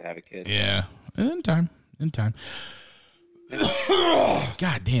fuck to have a kid. Yeah, in time.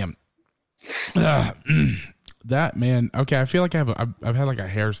 God damn. That man. Okay, I feel like I've had like a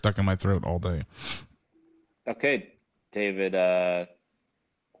hair stuck in my throat all day. Okay, David.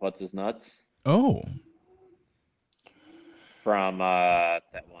 What's his nuts? Oh, From that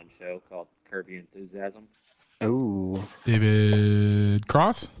one show called Curb Your Enthusiasm. Oh, David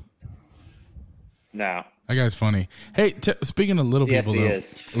Cross. No. That guy's funny. Hey, speaking of little Yes, people, he though,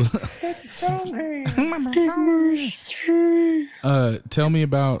 is. tell me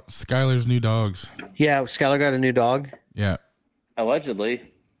about Skylar's new dogs. yeah. Skylar got a new dog. Yeah. Allegedly.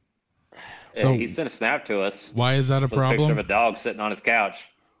 So- He sent a snap to us. Why is that a With a picture of problem? a dog sitting on his couch.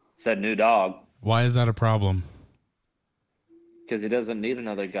 Said new dog. Why is that a problem? Because he doesn't need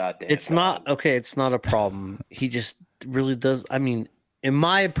another goddamn It's dog. not okay. It's not a problem. He just really does. I mean, in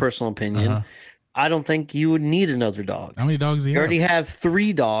my personal opinion, Uh-huh. I don't think you would need another dog. How many dogs do you You already have? have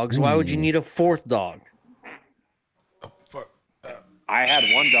 3 dogs. Why would you need a 4th dog? I had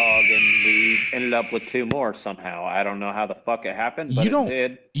one dog and we ended up with 2 more somehow. I don't know how the fuck it happened, but You don't. it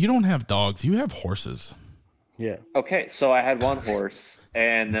did. You don't have dogs. You have horses. Yeah. Okay, so I had one horse,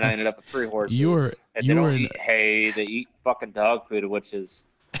 and then I ended up with 3 horses. You and they were don't in- eat hay; they eat fucking dog food, which is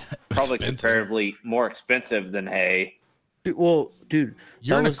probably Expensive. comparatively more expensive than hay. Dude, You're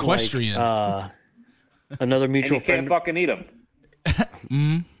that an was equestrian. Like, another And mutual you can't friend. fucking eat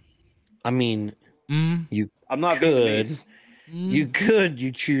them. I mean, you I'm not Could. Vietnamese. You could,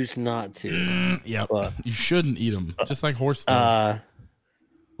 you choose not to. Yep. But- You shouldn't eat them. Just like horse. Well,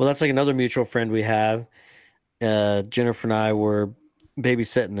 that's like another mutual friend we have. Jennifer and I were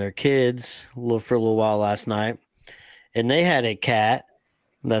babysitting their kids for a little while last night, and they had a cat.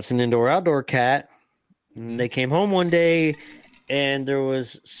 That's an indoor-outdoor cat. And they came home one day, and there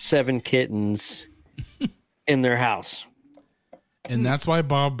was 7 kittens in their house. And that's why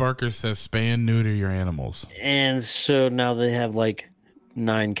Bob Barker says spay and neuter your animals. And so now they have like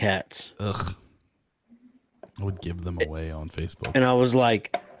 9 cats. Ugh. I would give them away on Facebook. And I was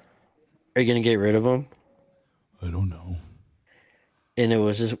like, are you going to get rid of them? I don't know. And it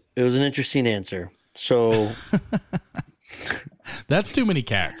was an interesting answer. So That's too many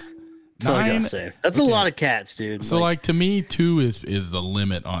cats. that's all I gotta 9. say. That's a lot of cats, dude. So like to me, 2 is the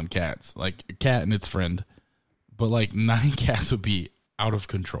limit on cats. Like a cat and its friend. But like 9 cats would be out of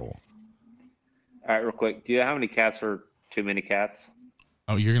control. All right, real quick. Do you know how many cats are too many cats?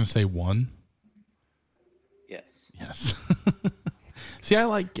 Oh, you're gonna say 1? Yes. Yes. See, I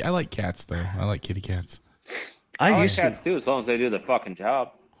like cats though. I like kitty cats. I like used to, cats too, as long as they do the fucking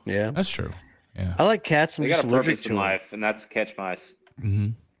job. yeah. That's true. Yeah. I like cats. I'm They just got a allergic purpose to in them. life, and that's to catch mice. Mm-hmm.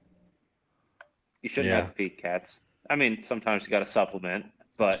 You shouldn't Yeah. have to feed cats. I mean, sometimes you got to supplement,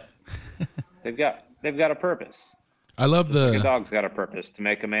 but they've got a purpose. I love Like a the dog's got a purpose to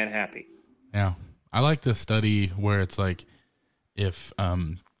make a man happy. yeah. I like the study where it's like if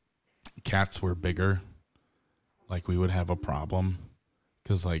cats were bigger, like we would have a problem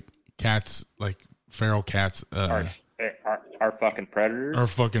because like cats, like feral cats, Are fucking predators. are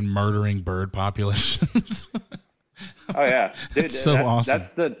fucking murdering bird populations. Oh yeah, dude, It's so awesome.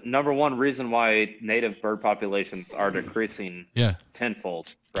 That's the number one reason why native bird populations are decreasing Yeah,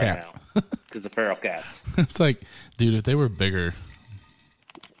 tenfold right cats. now because of feral cats. It's like, dude, if they were bigger,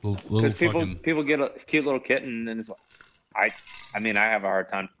 little Because fucking people get a cute little kitten, and it's like, I mean, I have a hard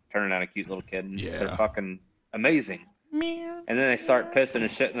time turning down a cute little kitten. Yeah. They're fucking amazing. meow. And then they start pissing and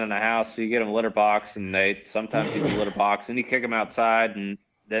shitting in the house, so you get them a litter box, and they sometimes use a litter box, and you kick them outside, and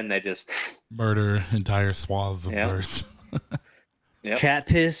then they just Murder entire swaths of Yeah. birds. yep. Cat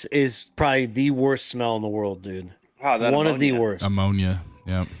piss is probably the worst smell in the world, dude. Wow, that One of the ammonia. worst. Ammonia.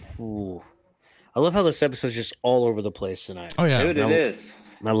 Yep. Ooh. I love how this episode's just all over the place tonight. Oh yeah. Dude, No. it is.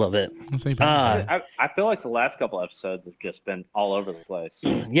 I love it. Let's say I feel like the last couple episodes have just been all over the place.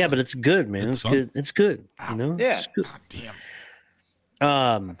 Yeah, but it's good, man. It's It's fun. good. It's good. You know? Yeah. It's good. damn.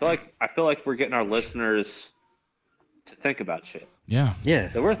 I feel like we're getting our listeners to think about shit Yeah. Yeah.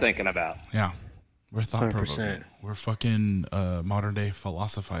 that we're thinking about. Yeah. We're thought provoking. 100%. We're fucking modern day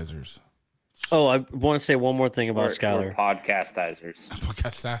philosophizizers. Oh, I want to say one more thing about We're Skylar. podcastizers.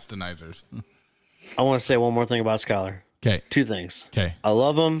 Podcastastinizers. I want to say one more thing about Skylar. Okay. 2 things. Okay. I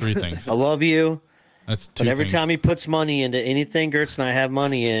love him. 3 things. I love you. That's 2 But every things. time he puts money into anything Gertz and I have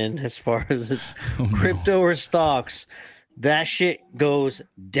money in, as far as it's Oh, no. crypto or stocks, that shit goes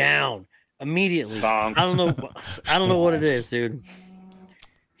down immediately. Bonk. I don't know what it is, dude.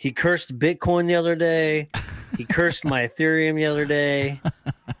 He cursed Bitcoin the other day. He cursed my Ethereum the other day.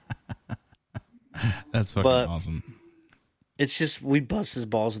 That's fucking but- awesome. It's just we bust his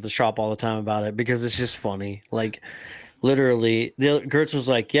balls at the shop all the time about it because it's just funny. Like literally, Gertz was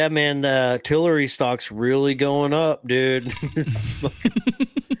like, "Yeah, man, the Tillery stock's really going up, dude."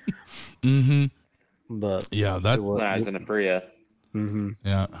 Mm-hmm. But Yeah, that When I was in a Priya.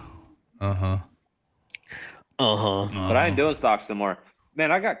 yeah. Uh-huh. But I ain't doing stocks no more.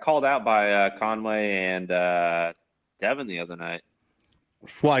 Man, I got called out by Conway and Devin the other night.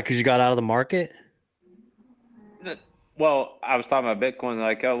 why? Because you got out of the market. Well, I was talking about Bitcoin. They're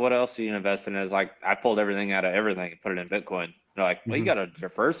like, oh, what else are you investing in? It's like, I pulled everything out of everything and put it in Bitcoin. They're like, well, you got to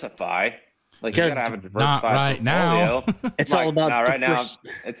diversify. Like, you got to have a diversified Not right now. portfolio. It's Like, all about no, right now. divers-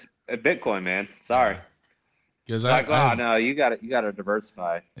 It's Bitcoin, man. Sorry. Because Like, oh no, you got to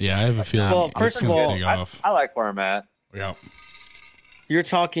diversify. yeah, I have a feeling. Well, it's first of gonna all, take I, off. I like where I'm at. Yeah. You're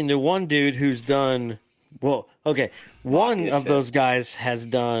talking to one dude who's done well. Okay, one Obvious of shit. those guys has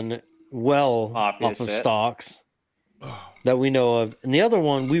done well Obvious off of shit. stocks that we know of, and the other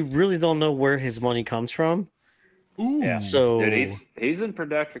one we really don't know where his money comes from. Ooh. Yeah. So, Dude, he's in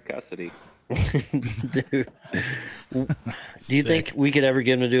protective custody. dude, do you think we could ever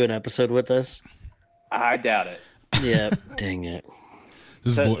get him to do an episode with us? I doubt it. Yeah, dang it.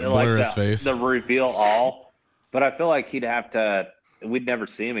 Just So, blur his the, face? the reveal all, but I feel like he'd have to. We'd never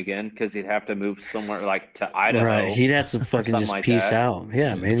see him again because he'd have to move somewhere like to Idaho. Right, he'd have to fucking something just like peace that. out.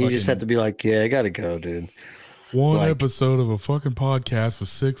 Yeah, man, you just fucking- have to be like, yeah, I gotta go, dude. One like- episode of a fucking podcast with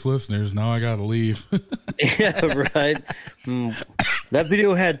 6 listeners. Now I gotta leave. Yeah, right. That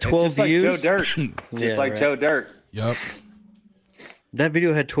video had 12 just like views. Joe Dirt, just Yeah, like right. Joe Dirt. Yep. That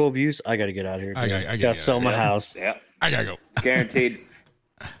video had 12 views. I got to get out of here. I dude. gotta Gotta sell my Yeah. house. Yeah, I gotta go. guaranteed.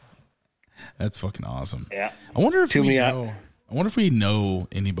 That's fucking awesome. Yeah. I wonder if Too we many- know. I wonder if we know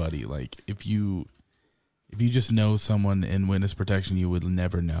anybody. Like if you just know someone in witness protection, you would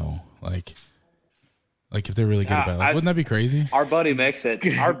never know. Like if they're really good Yeah, about it. Like, wouldn't that be crazy? Our buddy makes it.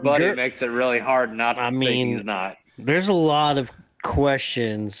 Our buddy Gert- makes it really hard not to I think mean- he's not. There's a lot of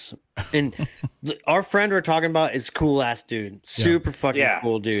questions. And our friend we're talking about is cool ass dude. Super fucking Yeah,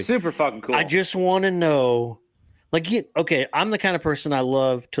 cool dude. Super fucking cool. I just want to know, like, okay, I'm the kind of person I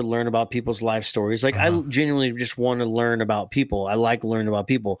love to learn about people's life stories. Like, I genuinely just want to learn about people. I like learning about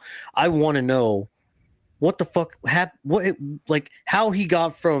people. I want to know what the fuck like how he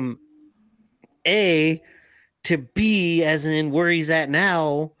got from A to B, as in where he's at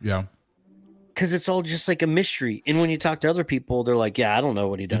now. Yeah. Because it's all just like a mystery. And when you talk to other people, they're like, yeah, I don't know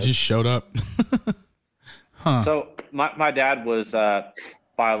what he He does. just showed up. Huh. So my dad was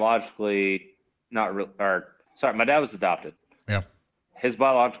biologically not real, or sorry, my dad was adopted. Yeah. His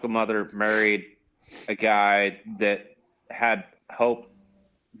biological mother married a guy that had hope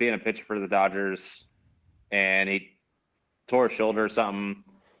being a pitcher for the Dodgers, and he tore his shoulder or something,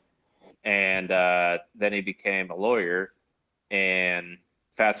 and then he became a lawyer. And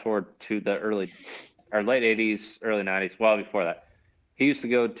fast forward to the late 80s, early 90s, well before that, he used to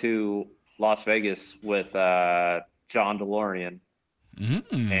go to Las Vegas with John DeLorean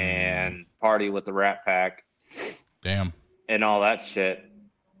and party with the Rat Pack Damn. and all that shit.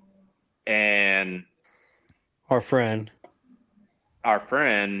 And Our friend. our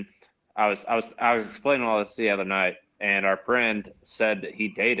friend, I was explaining all this the other night, and our friend said that he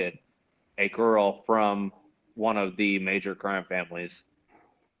dated a girl from one of the major crime families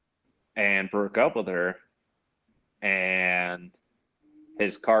and broke up with her, and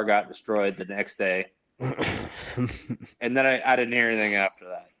his car got destroyed the next day. And then I didn't hear anything after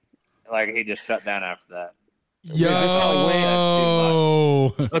that. Like, he just shut down after that. Yo. Is this how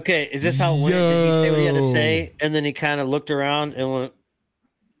it went? Okay, is this how it went? Did he say what he had to say? And then he kind of looked around and went,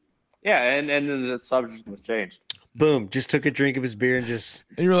 Yeah, and then the subject was changed. boom, just took a drink of his beer and just.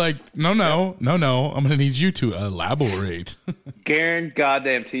 And you were like, no. I'm going to need you to elaborate. Garen,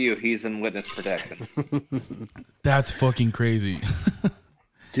 goddamn to you, he's in witness protection. That's fucking crazy.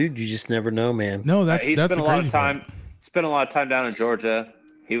 Dude, you just never know, man. No, that's He the spent a lot crazy of part. time. Spent a lot of time down in Georgia.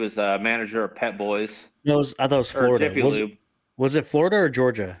 He was a manager of Pet Boys No, I thought it was or Florida. Jiffy Was, Lube. was it Florida or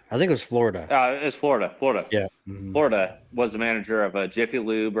Georgia? I think it was Florida. It was Florida. Florida. Yeah. Mhm. Florida was the manager of a Jiffy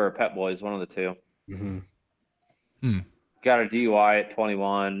Lube or a Pet Boys, one of the two. Mhm. Got a DUI at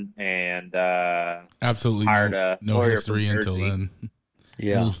 21 and Absolutely hired no, a no lawyer history from until Jersey. then.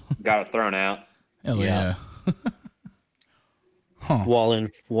 Yeah. got it thrown out. Hell Yeah. yeah. Huh.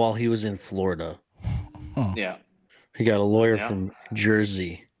 While he was in Florida, Yeah. he got a lawyer Yeah. from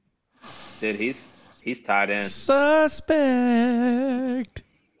Jersey. Dude, he's tied in. Suspect.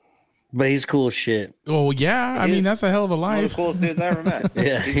 But he's cool as shit. Oh yeah, I He mean is that's a hell of a One of life. the coolest dudes I ever met.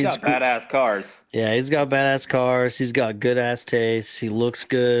 Yeah, he's he's got cool. badass cars. Yeah, he's got badass cars. He's got good ass taste. He looks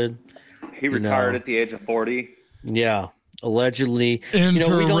good. He retired know. at the age of 40. Yeah, allegedly.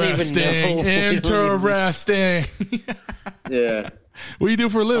 Interesting. We don't even know. We don't even- Interesting. Yeah. What do you do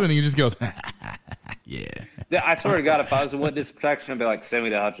for a living? He just goes, yeah. Yeah, I swear to God, if I was in witness protection, I'd be like, send me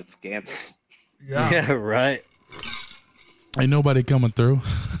to Hutchins, Kansas. Yeah, right. Ain't nobody coming through.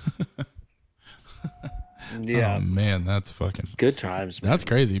 Yeah, Oh man, that's fucking. good times, man. That's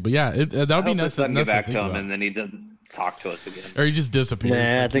crazy. But yeah, that I would be hope nice. this doesn't get nice to back think to him, about. and then he doesn't talk to us again. Or he just disappears.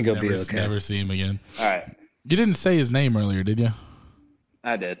 Nah, I think you he'll be never, okay. Never see him again. All right. You didn't say his name earlier, did you?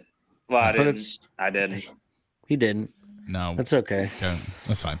 I did. Well, I But didn't. it's- I didn't. He didn't. No. That's okay. Okay,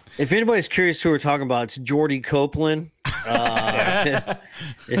 that's fine. If anybody's curious who we're talking about, it's Jordy Copeland.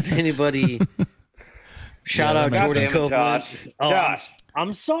 If anybody, shout Yeah, out that makes Jordy sense. Copeland. Josh. Oh, Josh.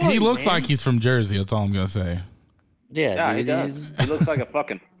 I'm sorry. He looks man. like he's from Jersey. That's all I'm gonna say. Yeah, Yeah, he dude. does. He looks like a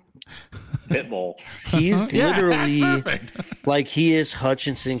fucking pit bull. He's Yeah, literally that's perfect. like he is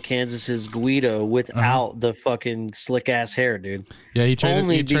Hutchinson, Kansas's Guido without the fucking slick ass hair, dude. Yeah, he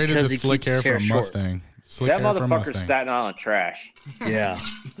Only traded because the he slick keeps hair his for hair a short. Mustang. Slick That hair for a motherfucker's Mustang. Staten Island trash. Yeah.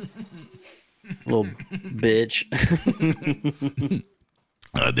 Little bitch.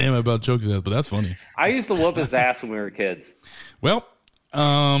 Damn, I about choked to death, but that's funny. I used to whoop his ass when we were kids, Well,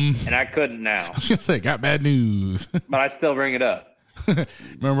 and I couldn't now. I was gonna say, got bad news. But I still bring it up.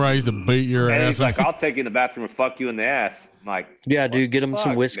 Remember, I used to beat your And ass. he's like, I'll take you in the bathroom and fuck you in the ass. I'm like, Yeah, dude, get him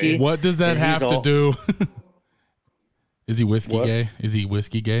some fuck, whiskey. dude? What does that And he's have to all- do? Is he whiskey What? gay? Is he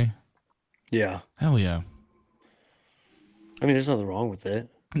whiskey gay? Yeah. Hell yeah. I mean, there's nothing wrong with it.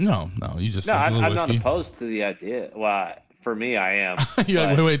 No, you just no, like a I'm little not whiskey. opposed to the idea. Well, for me, I am. You're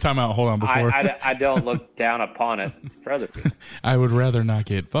like, But wait, time out. Hold on. Before I don't look down upon it for other people. I would rather not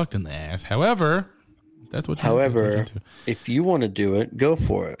get fucked in the ass. However, that's what. However, if you want to do it, go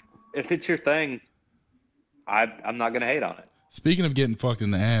for it. If it's your thing, I'm not gonna hate on it. Speaking of getting fucked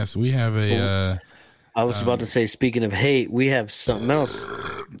in the ass, we have a. I was about to say, speaking of hate, we have something else.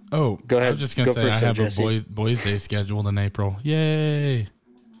 Oh, Go ahead. I was just gonna Go say I first, have Jesse. a boys' day scheduled in April. Yay!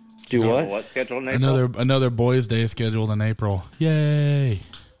 Do what? What schedule in April? Another boys' day scheduled in April. Yay!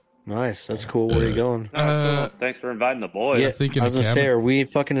 Nice. That's cool. Where are you going? Oh, cool. Thanks for inviting the boys. Yeah, thinking I was of gonna say, cabin. are we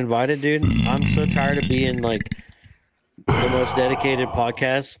fucking invited, dude? I'm so tired of being like the most dedicated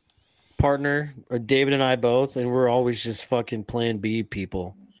podcast partner. David and I both, and we're always just fucking Plan B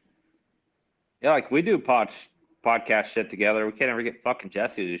people. Yeah, like we do podcast shit together. We can't ever get fucking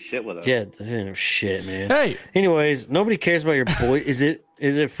Jesse to do shit with us. Yeah, this ain't shit, man. Hey, Anyways, nobody cares about your boy. Is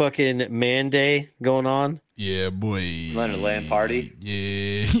it fucking man day going on? yeah, boy. Leonard Land party.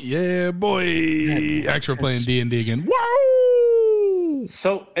 Yeah, yeah, boy. Actually, we're playing just- D&D again. Whoa!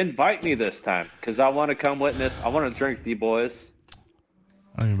 So invite me this time because I want to come witness. I want to drink with you boys.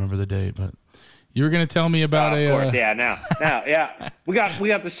 I don't even remember the date, but you were gonna tell me about Of course, yeah. Now, yeah. We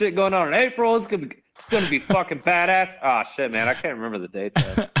got the shit going on in April. It's gonna be fucking badass. Oh shit, man, I can't remember the date.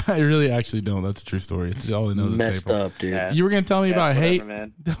 Though. I really actually don't. That's a true story. It's all I know. is Messed April. up, dude. Yeah. You were gonna tell me Yeah, about whatever, hate.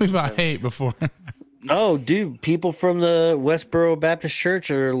 man. Tell me about hate before. Oh, dude, people from the Westboro Baptist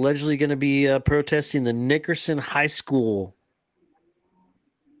Church are allegedly going to be protesting the Nickerson High School.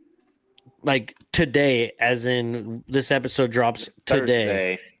 Like today, as in this episode drops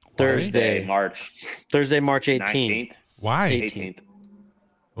today. Thursday, March Thursday, March 18th. 19th, Why? 18th.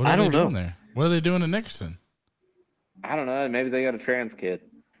 What are I they don't know. doing there? What are they doing in Nickerson? I don't know. Maybe they got a trans kid.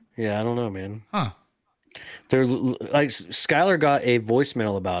 Yeah, I don't know, man. Huh? They're like Skylar got a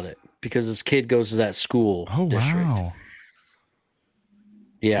voicemail about it because this kid goes to that school Oh district. wow.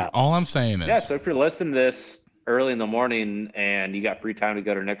 Yeah. All I'm saying is, Yeah. So if you're listening to this early in the morning and you got free time to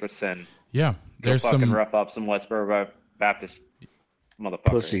go to Nickerson, yeah, go there's fucking some rough up some Westboro Baptist motherfuckers.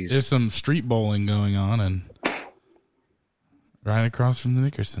 Pussies. there's some street bowling going on and right across from the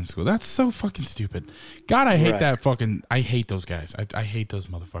Nickerson school. That's so fucking stupid. God, I hate Right. that fucking. I hate those guys. I hate those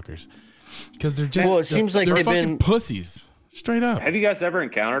motherfuckers because they're just. Well, it seems like they're they've fucking been- pussies. Straight up. Have you guys ever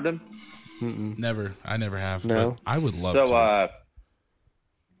encountered him? Never. I never have. No. but I would love So, to.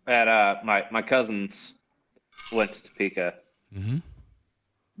 at my cousins went to Topeka. Mm-hmm.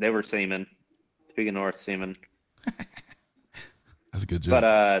 They were seamen, Topeka North seamen. That's a good job. But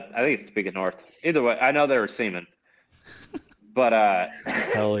I think it's Topeka North. Either way, I know they were seamen. But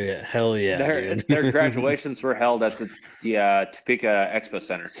Hell yeah. Hell yeah. their dude. their graduations were held at the Topeka Expo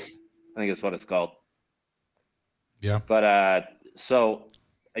Center. I think it's what it's called. yeah. But so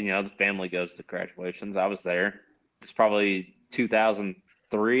you know, the family goes to graduations. I was there. It's probably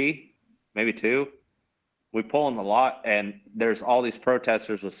 2003, maybe 2. We pull in the lot, and there's all these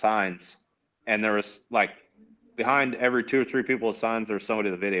protesters with signs, and there was like behind every 2 or 3 people with signs, there's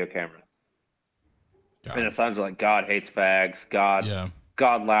somebody with a video camera, and the signs are like "God hates fags," Yeah.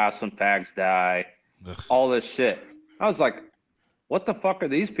 God laughs when fags die," Ugh. all this shit. I was like, "What the fuck are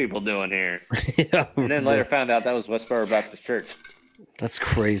these people doing here?" Yeah. And then later found out that was Westboro Baptist Church. That's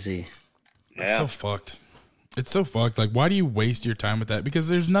crazy. It's Yeah. so fucked. It's so fucked. Like, why do you waste your time with that? Because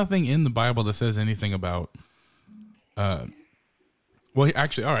there's nothing in the Bible that says anything about. Well,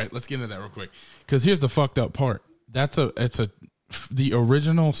 actually, all right. Let's get into that real quick. Because here's the fucked up part. The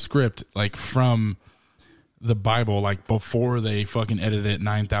original script, like from the Bible, like before they fucking edited it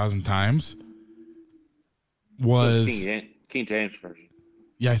 9,000 times, was King James version.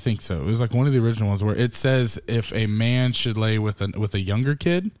 yeah, I think so. It was like one of the original ones where it says if a man should lay with a younger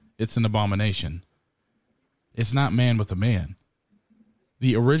kid, it's an abomination. It's not man with a man.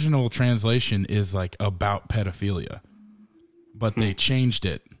 The original translation is like about pedophilia, but they changed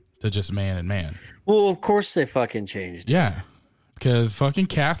it to just man and man. Well, of course they fucking changed it. Yeah, because fucking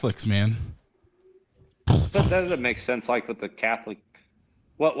Catholics, man. But that doesn't make sense, like with the Catholic.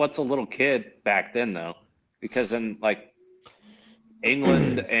 What's a little kid back then, though? Because in like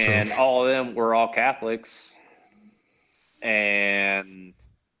England and all of them were all Catholics, and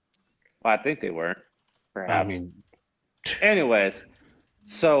well, I think they were. Perhaps. I mean, Anyways,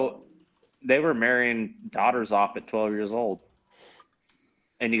 so they were marrying daughters off at 12 years old,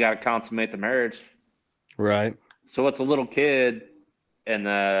 and you got to consummate the marriage. right. So what's a little kid in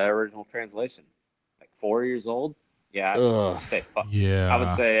the original translation? Like 4 years old? Yeah, I Ugh. would say fuck. Yeah, I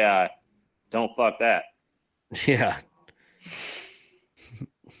would say don't fuck that. Yeah.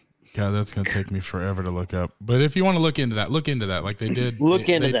 God, that's gonna take me forever to look up. But if you want to look into that, like they did. Look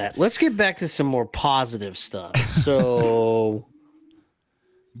into that. Let's get back to some more positive stuff. So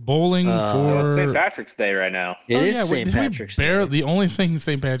Bowling It's for St. Patrick's Day right now. it is yeah, St. Patrick's Day. The only thing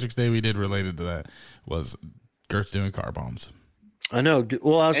St. Patrick's Day we did related to that was Gert's doing car bombs. I know.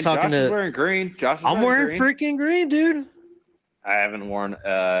 Well, I was And talking Josh is to. wearing green. Josh is I'm wearing green. freaking green, dude. I haven't worn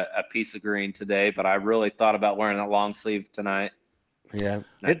a piece of green today, but I really thought about wearing that long sleeve tonight. Yeah,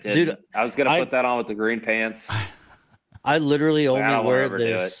 I It- didn't. dude. I was gonna I- put that on with the green pants. I literally I only don't wanna wear overdo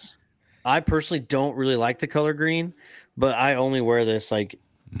this. I personally don't really like the color green, but I only wear this like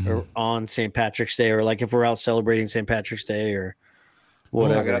on St. Patrick's Day, or like if we're out celebrating St. Patrick's Day or I got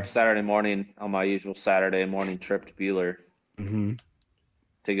whatever. up Saturday morning on my usual Saturday morning trip to Bueller hmm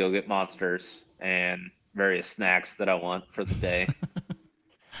to go get monsters and various snacks that I want for the day.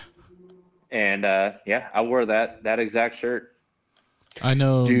 And yeah, I wore that exact shirt. I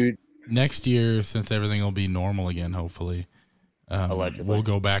know, Dude, next year, since everything will be normal again, hopefully, Allegedly. we'll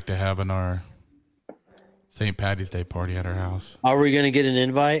go back to having our St. Patty's Day party at our house. are we gonna get an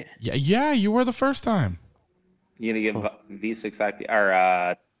invite? Yeah, you were the first time. You gonna give V6 IP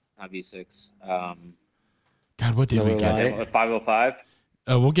or not V6? God, what did we Miller get? Lite. 505.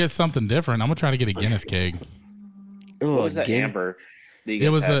 We'll get something different. I'm gonna try to get a Guinness keg. Oh, What was that? again? Amber. that you It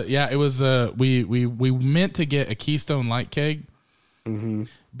guys was had? it was we meant to get a Keystone Light keg, Mhm.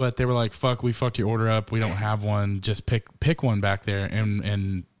 but they were like, "Fuck, we fucked your order up. We don't have one. Just pick one back there."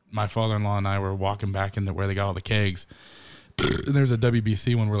 And my father-in-law and I were walking back in where they got all the kegs. And there's a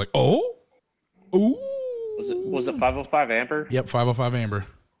WBC one. We're like, "Oh, ooh." Was it 505 Amber? Yep, 505 Amber.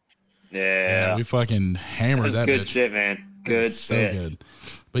 Yeah. We fucking hammered That's that good bitch. shit, man. Good It's so shit. good.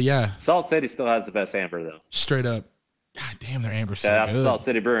 But yeah, Salt City still has the best amber, though. straight up. God damn, their Amber's so Shout out to good. Salt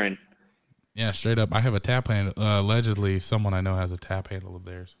City Brewing. Yeah, straight up. I have a tap handle. Allegedly, someone I know has a tap handle of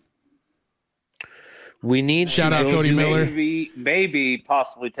theirs. We need Shout to out go Cody do Miller. Maybe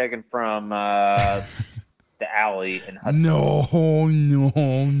possibly taken from the alley in Hudson. No.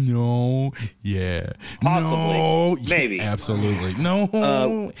 Yeah. Possibly. No. Maybe. Absolutely. No.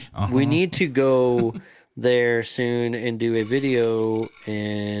 Uh-huh. We need to go there soon and do a video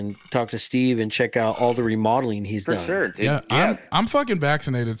and talk to Steve and check out all the remodeling he's For done. sure, dude. Yeah, I'm fucking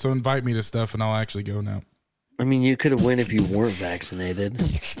vaccinated, so invite me to stuff and I'll actually go now. I mean, you could have went if you weren't vaccinated,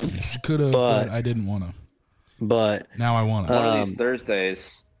 Could have, But- but I didn't want to. but Now I want to. One of Um, these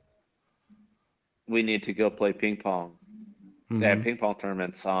Thursdays, we need to go play ping pong. They have ping pong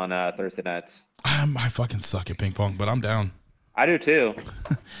tournaments on Thursday nights. I fucking suck at ping pong, but I'm down. I do too.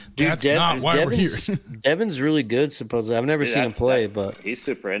 dude, That's not why we're here. Devin's really good. Supposedly, I've never Dude, seen him that's- play, that's- but he's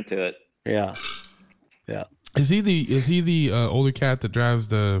super into it. yeah, Is he the older cat that drives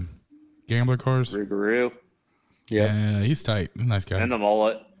the gambler cars? Rougarou yeah, Yeah, he's tight. He's a nice guy. and the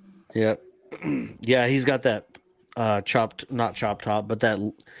mullet. yeah, yeah. He's got that not chopped top, but that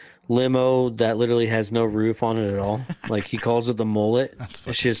limo that literally has no roof on it at all. Like he calls it the mullet. That's It's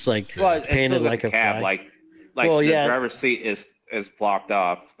fucking just like sick. Well, it's painted still got like the a cab, flag. like Well, the yeah. driver's seat is blocked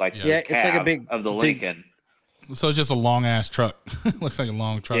off. Like Yeah. the Yeah, it's like a cab big- of the big- Lincoln. So it's just a long ass truck. Looks like a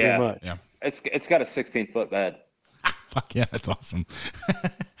long truck. Yeah. much. Yeah. It's got a 16-foot bed. Fuck yeah, that's awesome.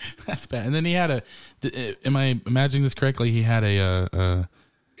 That's bad. And then he had am I imagining this correctly? He had a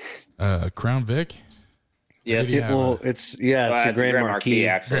Crown Vic, Yes, did he have Well, it's a Grand Marquis.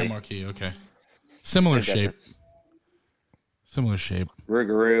 actually. Grand Marquis. Okay, similar Big shape. difference. Similar shape.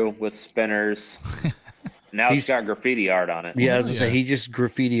 Rougarou with spinners. Now it's He's- got graffiti art on it. Yeah, I was gonna Yeah. say he just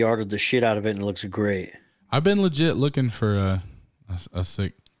graffiti arted the shit out of it and it looks great. I've been legit looking for a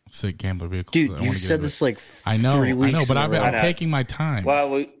sick gambler vehicle. Dude, I wanna you get said into this like I know, 3 weeks. I know, but in a I'm row. I know. taking my time.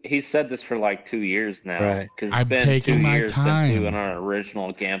 Well, he's said this for like 2 years now. Right. 'Cause it's I'm been taking 2 my years time. since we went on our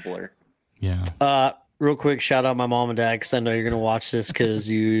original gambler. Yeah. Real quick, shout out my mom and dad because I know you're gonna watch this because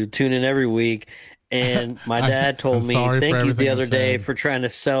you tune in every week. And my dad told I'm me sorry for thank you the everything other I've day said. for trying to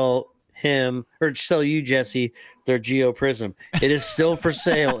sell him or sell you, Jesse, their Geo Prism. It is still for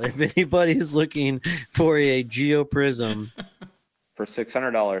sale. If anybody is looking for a Geo Prism For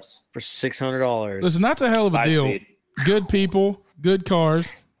 $600. for $600, Listen, that's a hell of a 5 deal. speed. Good people, good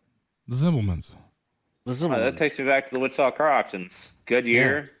cars. The Zimbelmans. this is Oh, that takes me back to the Wichita car auctions. Good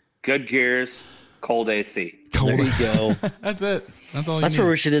year, good gears, cold AC. there you go. That's it. That's all. That's you where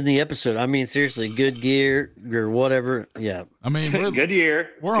need. we should end the episode. I mean, seriously, good gear or whatever. Yeah. I mean, we're Good year.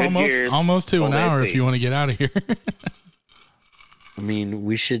 we're good almost gears, almost to an cold hour AC. if you want to get out of here. I mean,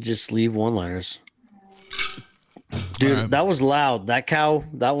 we should just leave one-liners. Dude, Alright. that was loud. That cow,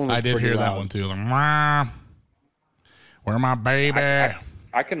 that one was I did pretty hear loud. that one too. Like, "Mwah. Where my baby?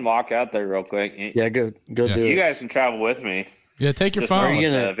 I can walk out there real quick. Yeah, go Yeah. do You it. guys can travel with me. Yeah, take your Just phone. wrong with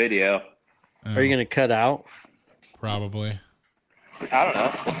gonna- the video. Are you gonna cut out? Probably. I don't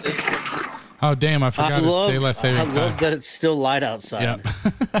know. We'll see. Oh damn! I forgot it's daylight I savings love time. that it's still light outside. Yep.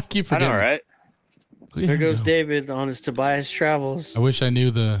 I keep I forgetting. know, right? There goes David on his Tobias travels. I wish I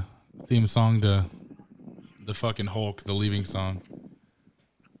knew the theme song to the fucking Hulk, the Leaving song.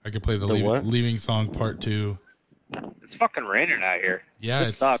 I could play the what? Leaving song part 2. It's fucking raining out here. Yeah,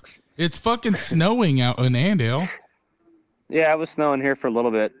 This sucks. It's fucking snowing out in Andale. Yeah, it was snowing here for a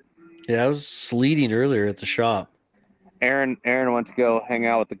little bit. Yeah, I was sleeting earlier at the shop. Aaron went to go hang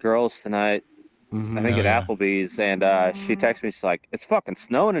out with the girls tonight. Mhm. I think Oh, at yeah. Applebee's, and she texted me. She's like, "It's fucking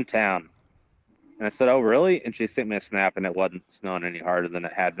snowing in town." And I said, "Oh, really?" And she sent me a snap, and it wasn't snowing any harder than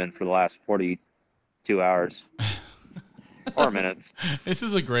it had been for the last 42 hours or minutes. This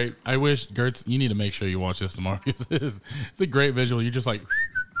is a great. I wish Gertz. You need to make sure you watch this tomorrow because it's a great visual. You're just like,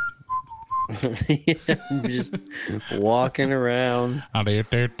 Yeah, I'm just walking around.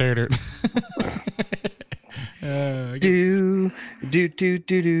 Do.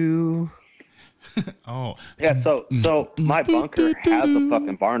 Oh Yeah, so my bunker has a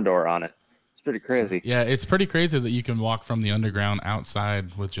fucking barn door on it. It's pretty crazy. yeah, it's pretty crazy that you can walk from the underground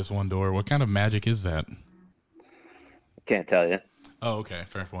outside with just one door. What kind of magic is that? Can't tell you. Oh, okay.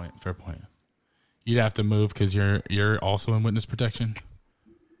 Fair point. Fair point. You'd have to move because you're also in witness protection.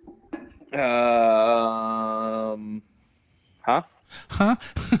 Huh? Huh?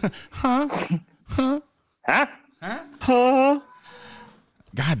 Huh? Huh?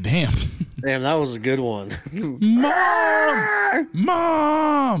 God damn. Damn, that was a good one. Mom!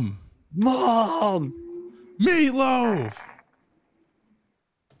 Mom! Mom! Meatloaf!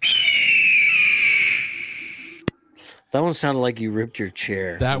 That one sounded like you ripped your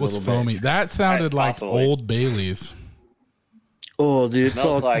chair. That a was little bit. foamy. That sounded like Possibly. Old Bailey's. Oh, dude, it's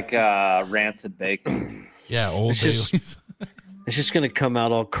all Smells like rancid bacon. Yeah, Old It's just- Bailey's. it's just gonna come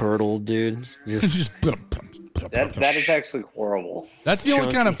out all curdled, dude. Just Just That is actually horrible. That's the only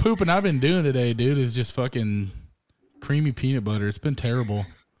chunky. kind of pooping I've been doing today, dude, is just fucking creamy peanut butter. It's been terrible.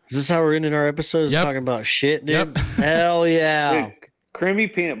 is this how we're ending our episode? Is Yep. talking about shit, dude? Yep. Hell yeah. Dude, creamy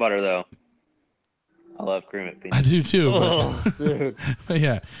peanut butter, though. I love creamy peanut I butter. do too. Oh, dude. But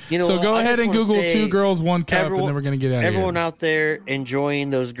yeah. You know So what? go I ahead just and wanna Google say 2 girls, 1 cup, and then we're going to get out of Everyone here. out there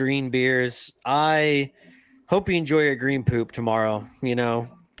enjoying those green beers. I hope you enjoy your green poop tomorrow. You know,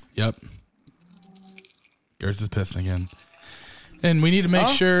 Yep. Gertz is pissing again. And we need to make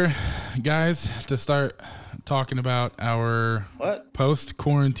sure, guys, to start talking about our What?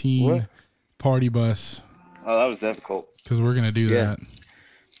 post-quarantine What? party bus Oh, that was difficult. because we're going to do Yeah. that.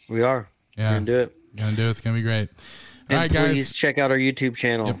 we are. We're Yeah. gonna do it. Going to do it. It's going to be great. And All right, please guys. check out our YouTube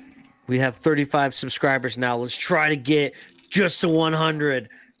channel. Yep. We have 35 subscribers now. Let's try to get just to 100.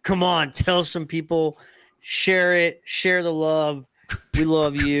 Come on, tell some people, share it, share the love. We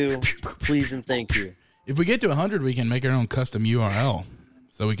love you. Please and thank you. If we get to 100, we can make our own custom URL.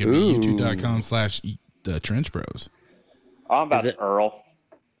 So we can be Ooh. youtube.com/Trench Bros. Oh, I'm about Is it- Earl.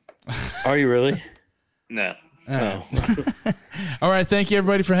 Are you really? No. Oh. All right. Thank you,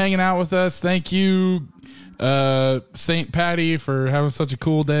 everybody, for hanging out with us. Thank you, St. Patty, for having such a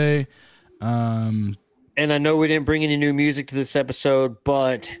cool day. And I know we didn't bring any new music to this episode,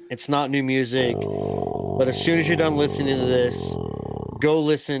 but it's not new music. But as soon as you're done listening to this, go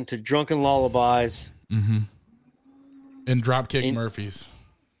listen to Drunken Lullabies And Dropkick In- Murphys.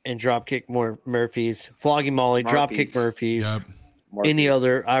 and Dropkick Murphys, Flogging Molly, Dropkick Murphys. Yep. Any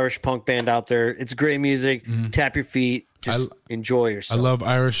other Irish punk band out there. It's great music. Tap your feet. Just enjoy I yourself. love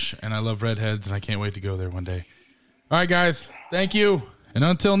Irish and I love redheads, and I can't wait to go there one day. All right, guys. Thank you. And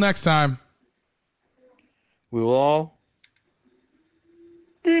until next time. We will all.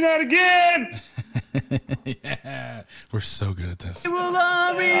 Do that again! Yeah. We're so good at this.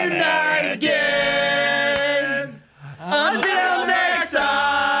 Until next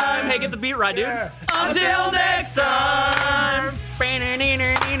time. Hey, get the beat right, dude. Until next time. We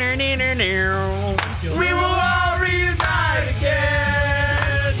will all reunite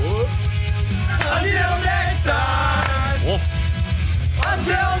again. Until next time.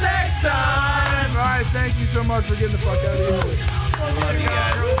 Until next time. All right. Thank you so much for getting the fuck out of here. Love you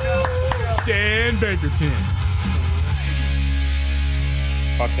guys. Stan Bakerton.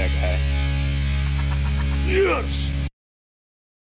 Fuck that guy. Yes!